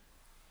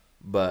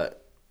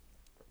 But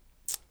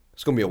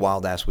It's going to be a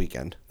wild-ass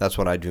weekend. That's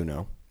what I do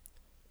know.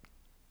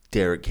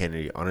 Derrick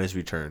Henry on his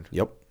return.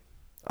 Yep.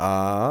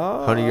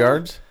 100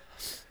 yards?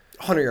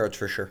 100 yards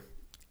for sure.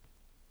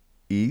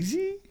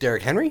 Easy?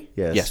 Derrick Henry?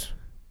 Yes.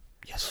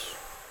 Yes.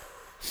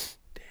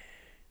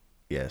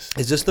 Yes.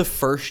 Is this the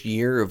first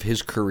year of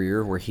his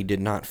career where he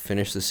did not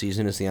finish the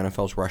season as the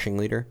NFL's rushing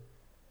leader?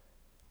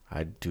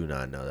 I do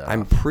not know that.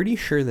 I'm pretty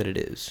sure that it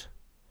is.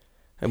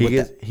 And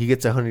He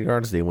gets 100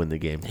 yards, they win the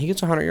game. he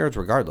gets 100 yards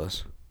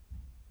regardless.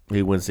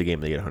 He wins the game,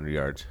 they get 100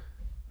 yards.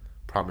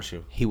 Promise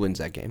you. He wins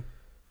that game.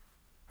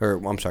 Or,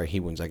 I'm sorry,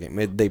 he wins that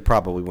game. They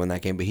probably win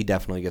that game, but he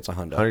definitely gets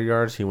 100. 100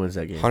 yards, he wins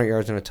that game. 100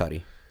 yards and a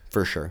tutty,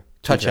 for sure.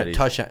 Touchdown.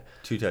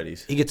 2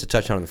 tutties. He gets a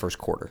touchdown in the first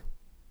quarter.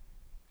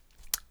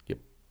 Yep.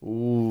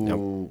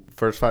 Ooh.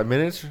 First 5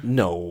 minutes?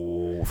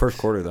 No. First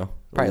quarter, though.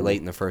 Probably Ooh. late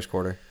in the first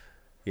quarter.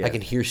 Yeah. I can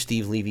hear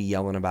Steve Levy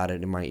yelling about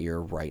it in my ear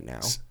right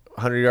now.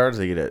 100 yards,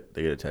 they get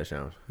a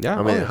touchdown. Yeah.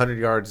 I mean, 100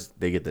 yards,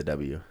 they get the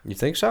W. You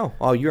think so?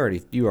 Oh, you already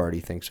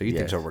think so. You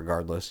think Yes. so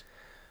regardless.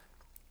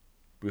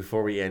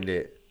 Before we end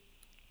it,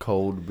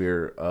 cold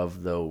beer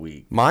of the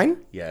week. Mine?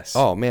 Yes.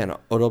 Oh, man.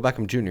 Odell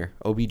Beckham Jr.,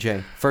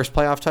 OBJ. First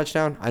playoff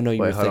touchdown? I know you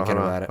were thinking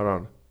about it. Hold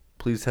on.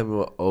 Please tell me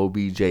what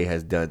OBJ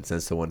has done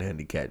since the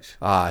one-handed catch.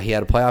 He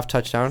had a playoff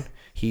touchdown.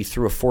 He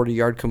threw a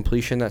 40-yard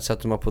completion that set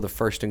them up with a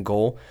first and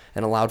goal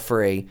and allowed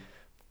for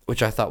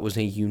which I thought was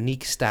a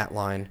unique stat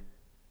line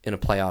in a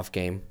playoff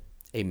game,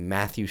 a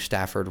Matthew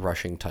Stafford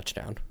rushing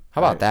touchdown.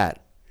 How about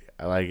that?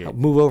 I like it.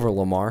 Move over,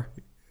 Lamar.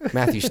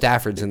 Matthew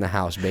Stafford's in the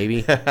house,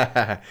 baby. Go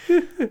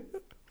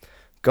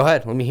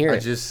ahead. Let me hear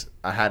it.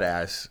 I had to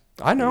ask.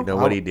 I know. You know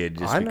what he did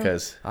just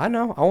because. I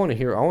know. I want to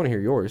hear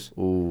yours.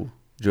 Ooh,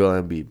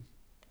 Joel Embiid.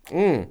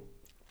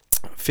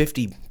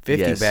 50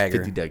 yes, bagger.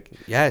 50 deck.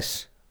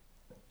 Yes.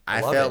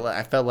 I felt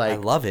like I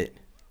love it.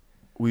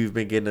 we've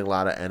been getting a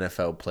lot of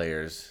NFL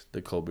players,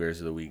 the cold beers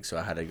of the week, so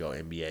I had to go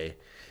NBA.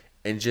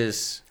 And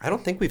just I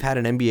don't think we've had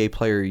an NBA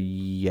player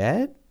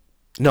yet.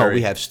 No, Curry.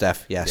 we have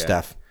Steph. Yeah,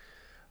 Steph.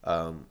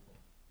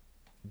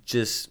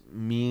 just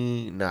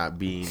me not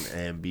being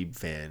an Embiid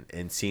fan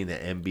and seeing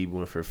that Embiid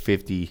went for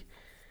 50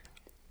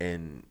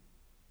 in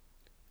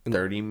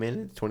 30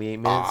 minutes, 28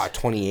 minutes.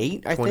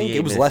 28, I 28 think.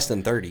 It was minutes. less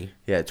than 30.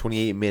 Yeah,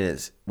 28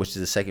 minutes, which is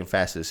the second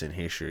fastest in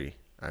history.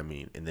 I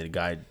mean, and the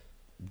guy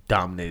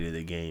dominated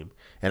the game.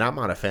 And I'm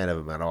not a fan of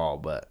him at all,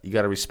 but you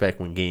got to respect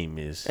when game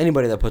is.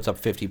 Anybody that puts up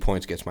 50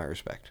 points gets my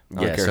respect. I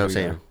don't Yeah, care so I'm who you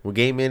saying are. when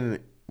game in,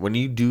 when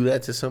you do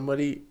that to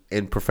somebody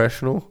in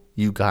professional,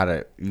 you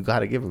gotta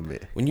give him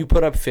it. When you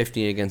put up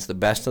 50 against the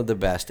best of the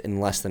best in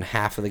less than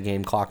half of the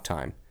game clock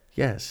time,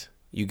 Yes,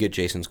 you get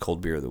Jason's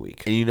cold beer of the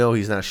week. and you know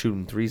he's not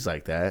shooting threes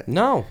like that.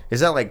 No.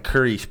 It's not like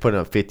Curry's putting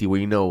up 50 where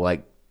you know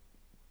like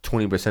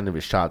 20% of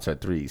his shots are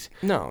threes.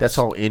 No, that's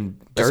all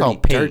that's all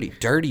paint.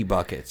 dirty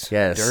buckets.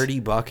 Yes, dirty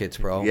buckets,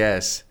 bro.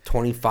 Yes,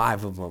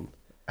 25 of them.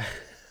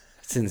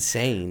 It's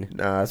insane.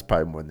 No, that's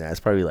probably more than that.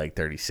 It's probably like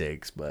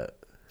 36, but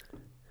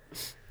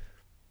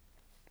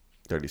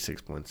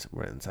 36 points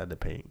were inside the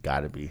paint.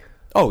 Gotta be.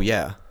 Oh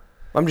yeah,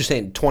 I'm just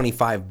saying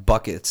 25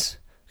 buckets.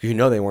 You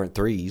know they weren't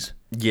threes.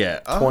 Yeah,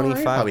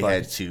 25 probably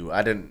buckets. had 2.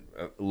 I didn't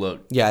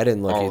look. Yeah, I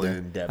didn't look all either.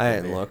 in depth I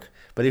of didn't it. look.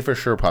 But he for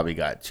sure probably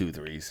got 2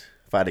 threes.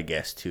 If I'd have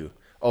guessed 2.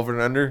 Over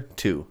and under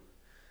 2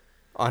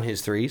 On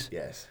his threes.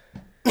 Yes.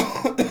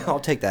 I'll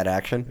take that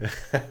action.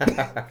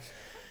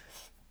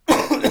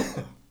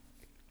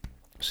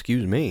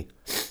 Excuse me.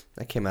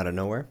 That came out of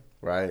nowhere.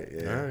 Right.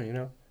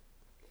 Yeah.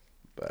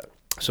 But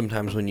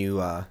Sometimes when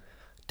you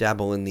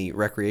dabble in the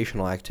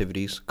recreational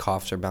activities,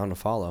 coughs are bound to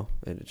follow.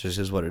 It just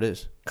is what it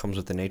is. Comes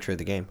with the nature of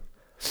the game.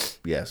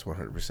 yes,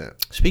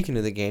 100%. Speaking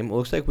of the game, it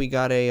looks like we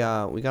got a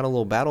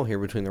little battle here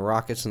between the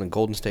Rockets and the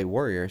Golden State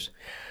Warriors.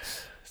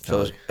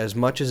 So as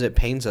much as it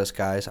pains us,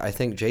 guys, I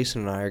think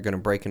Jason and I are going to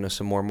break into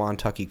some more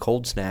Montucky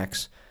cold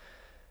snacks.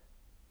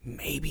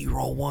 Maybe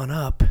roll one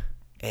up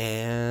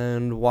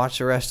and watch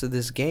the rest of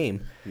this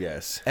game.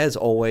 Yes. As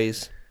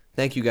always,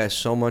 thank you guys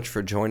so much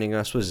for joining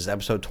us. Was this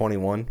episode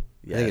 21?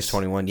 Yes. I think it's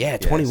 21. Yeah,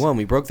 21.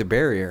 We broke the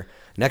barrier.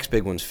 Next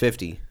big one's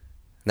 50.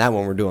 That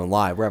one we're doing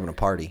live. We're having a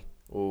party.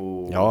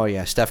 Ooh. Oh,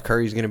 yeah. Steph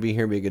Curry's going to be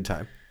here. Be a good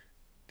time.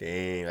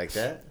 Dang, like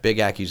that? Big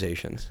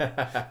accusations.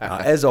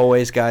 As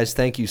always, guys,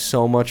 thank you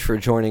so much for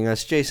joining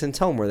us. Jason,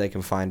 tell them where they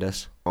can find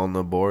us. On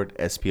the board,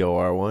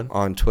 SPOR1.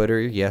 On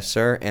Twitter, yes,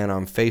 sir, and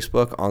on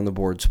Facebook, On the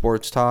Board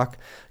Sports Talk.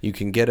 You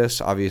can get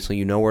us. Obviously,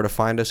 you know where to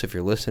find us if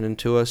you're listening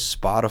to us.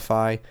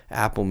 Spotify,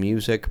 Apple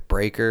Music,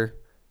 Breaker,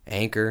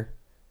 Anchor,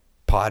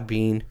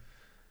 Podbean,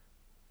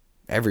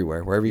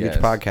 everywhere, wherever you get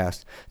your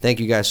podcast.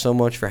 Thank you guys so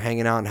much for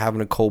hanging out and having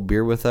a cold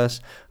beer with us.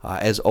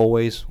 As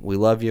always, we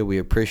love you. We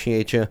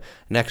appreciate you.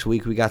 Next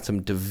week, we got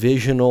some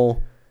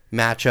divisional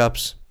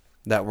matchups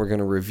that we're going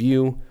to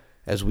review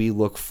as we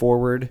look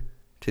forward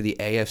to the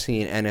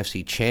AFC and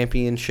NFC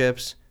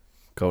championships.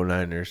 Go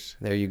Niners.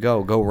 There you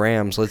go. Go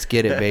Rams. Let's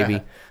get it,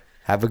 baby.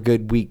 Have a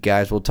good week,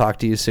 guys. We'll talk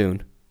to you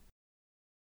soon.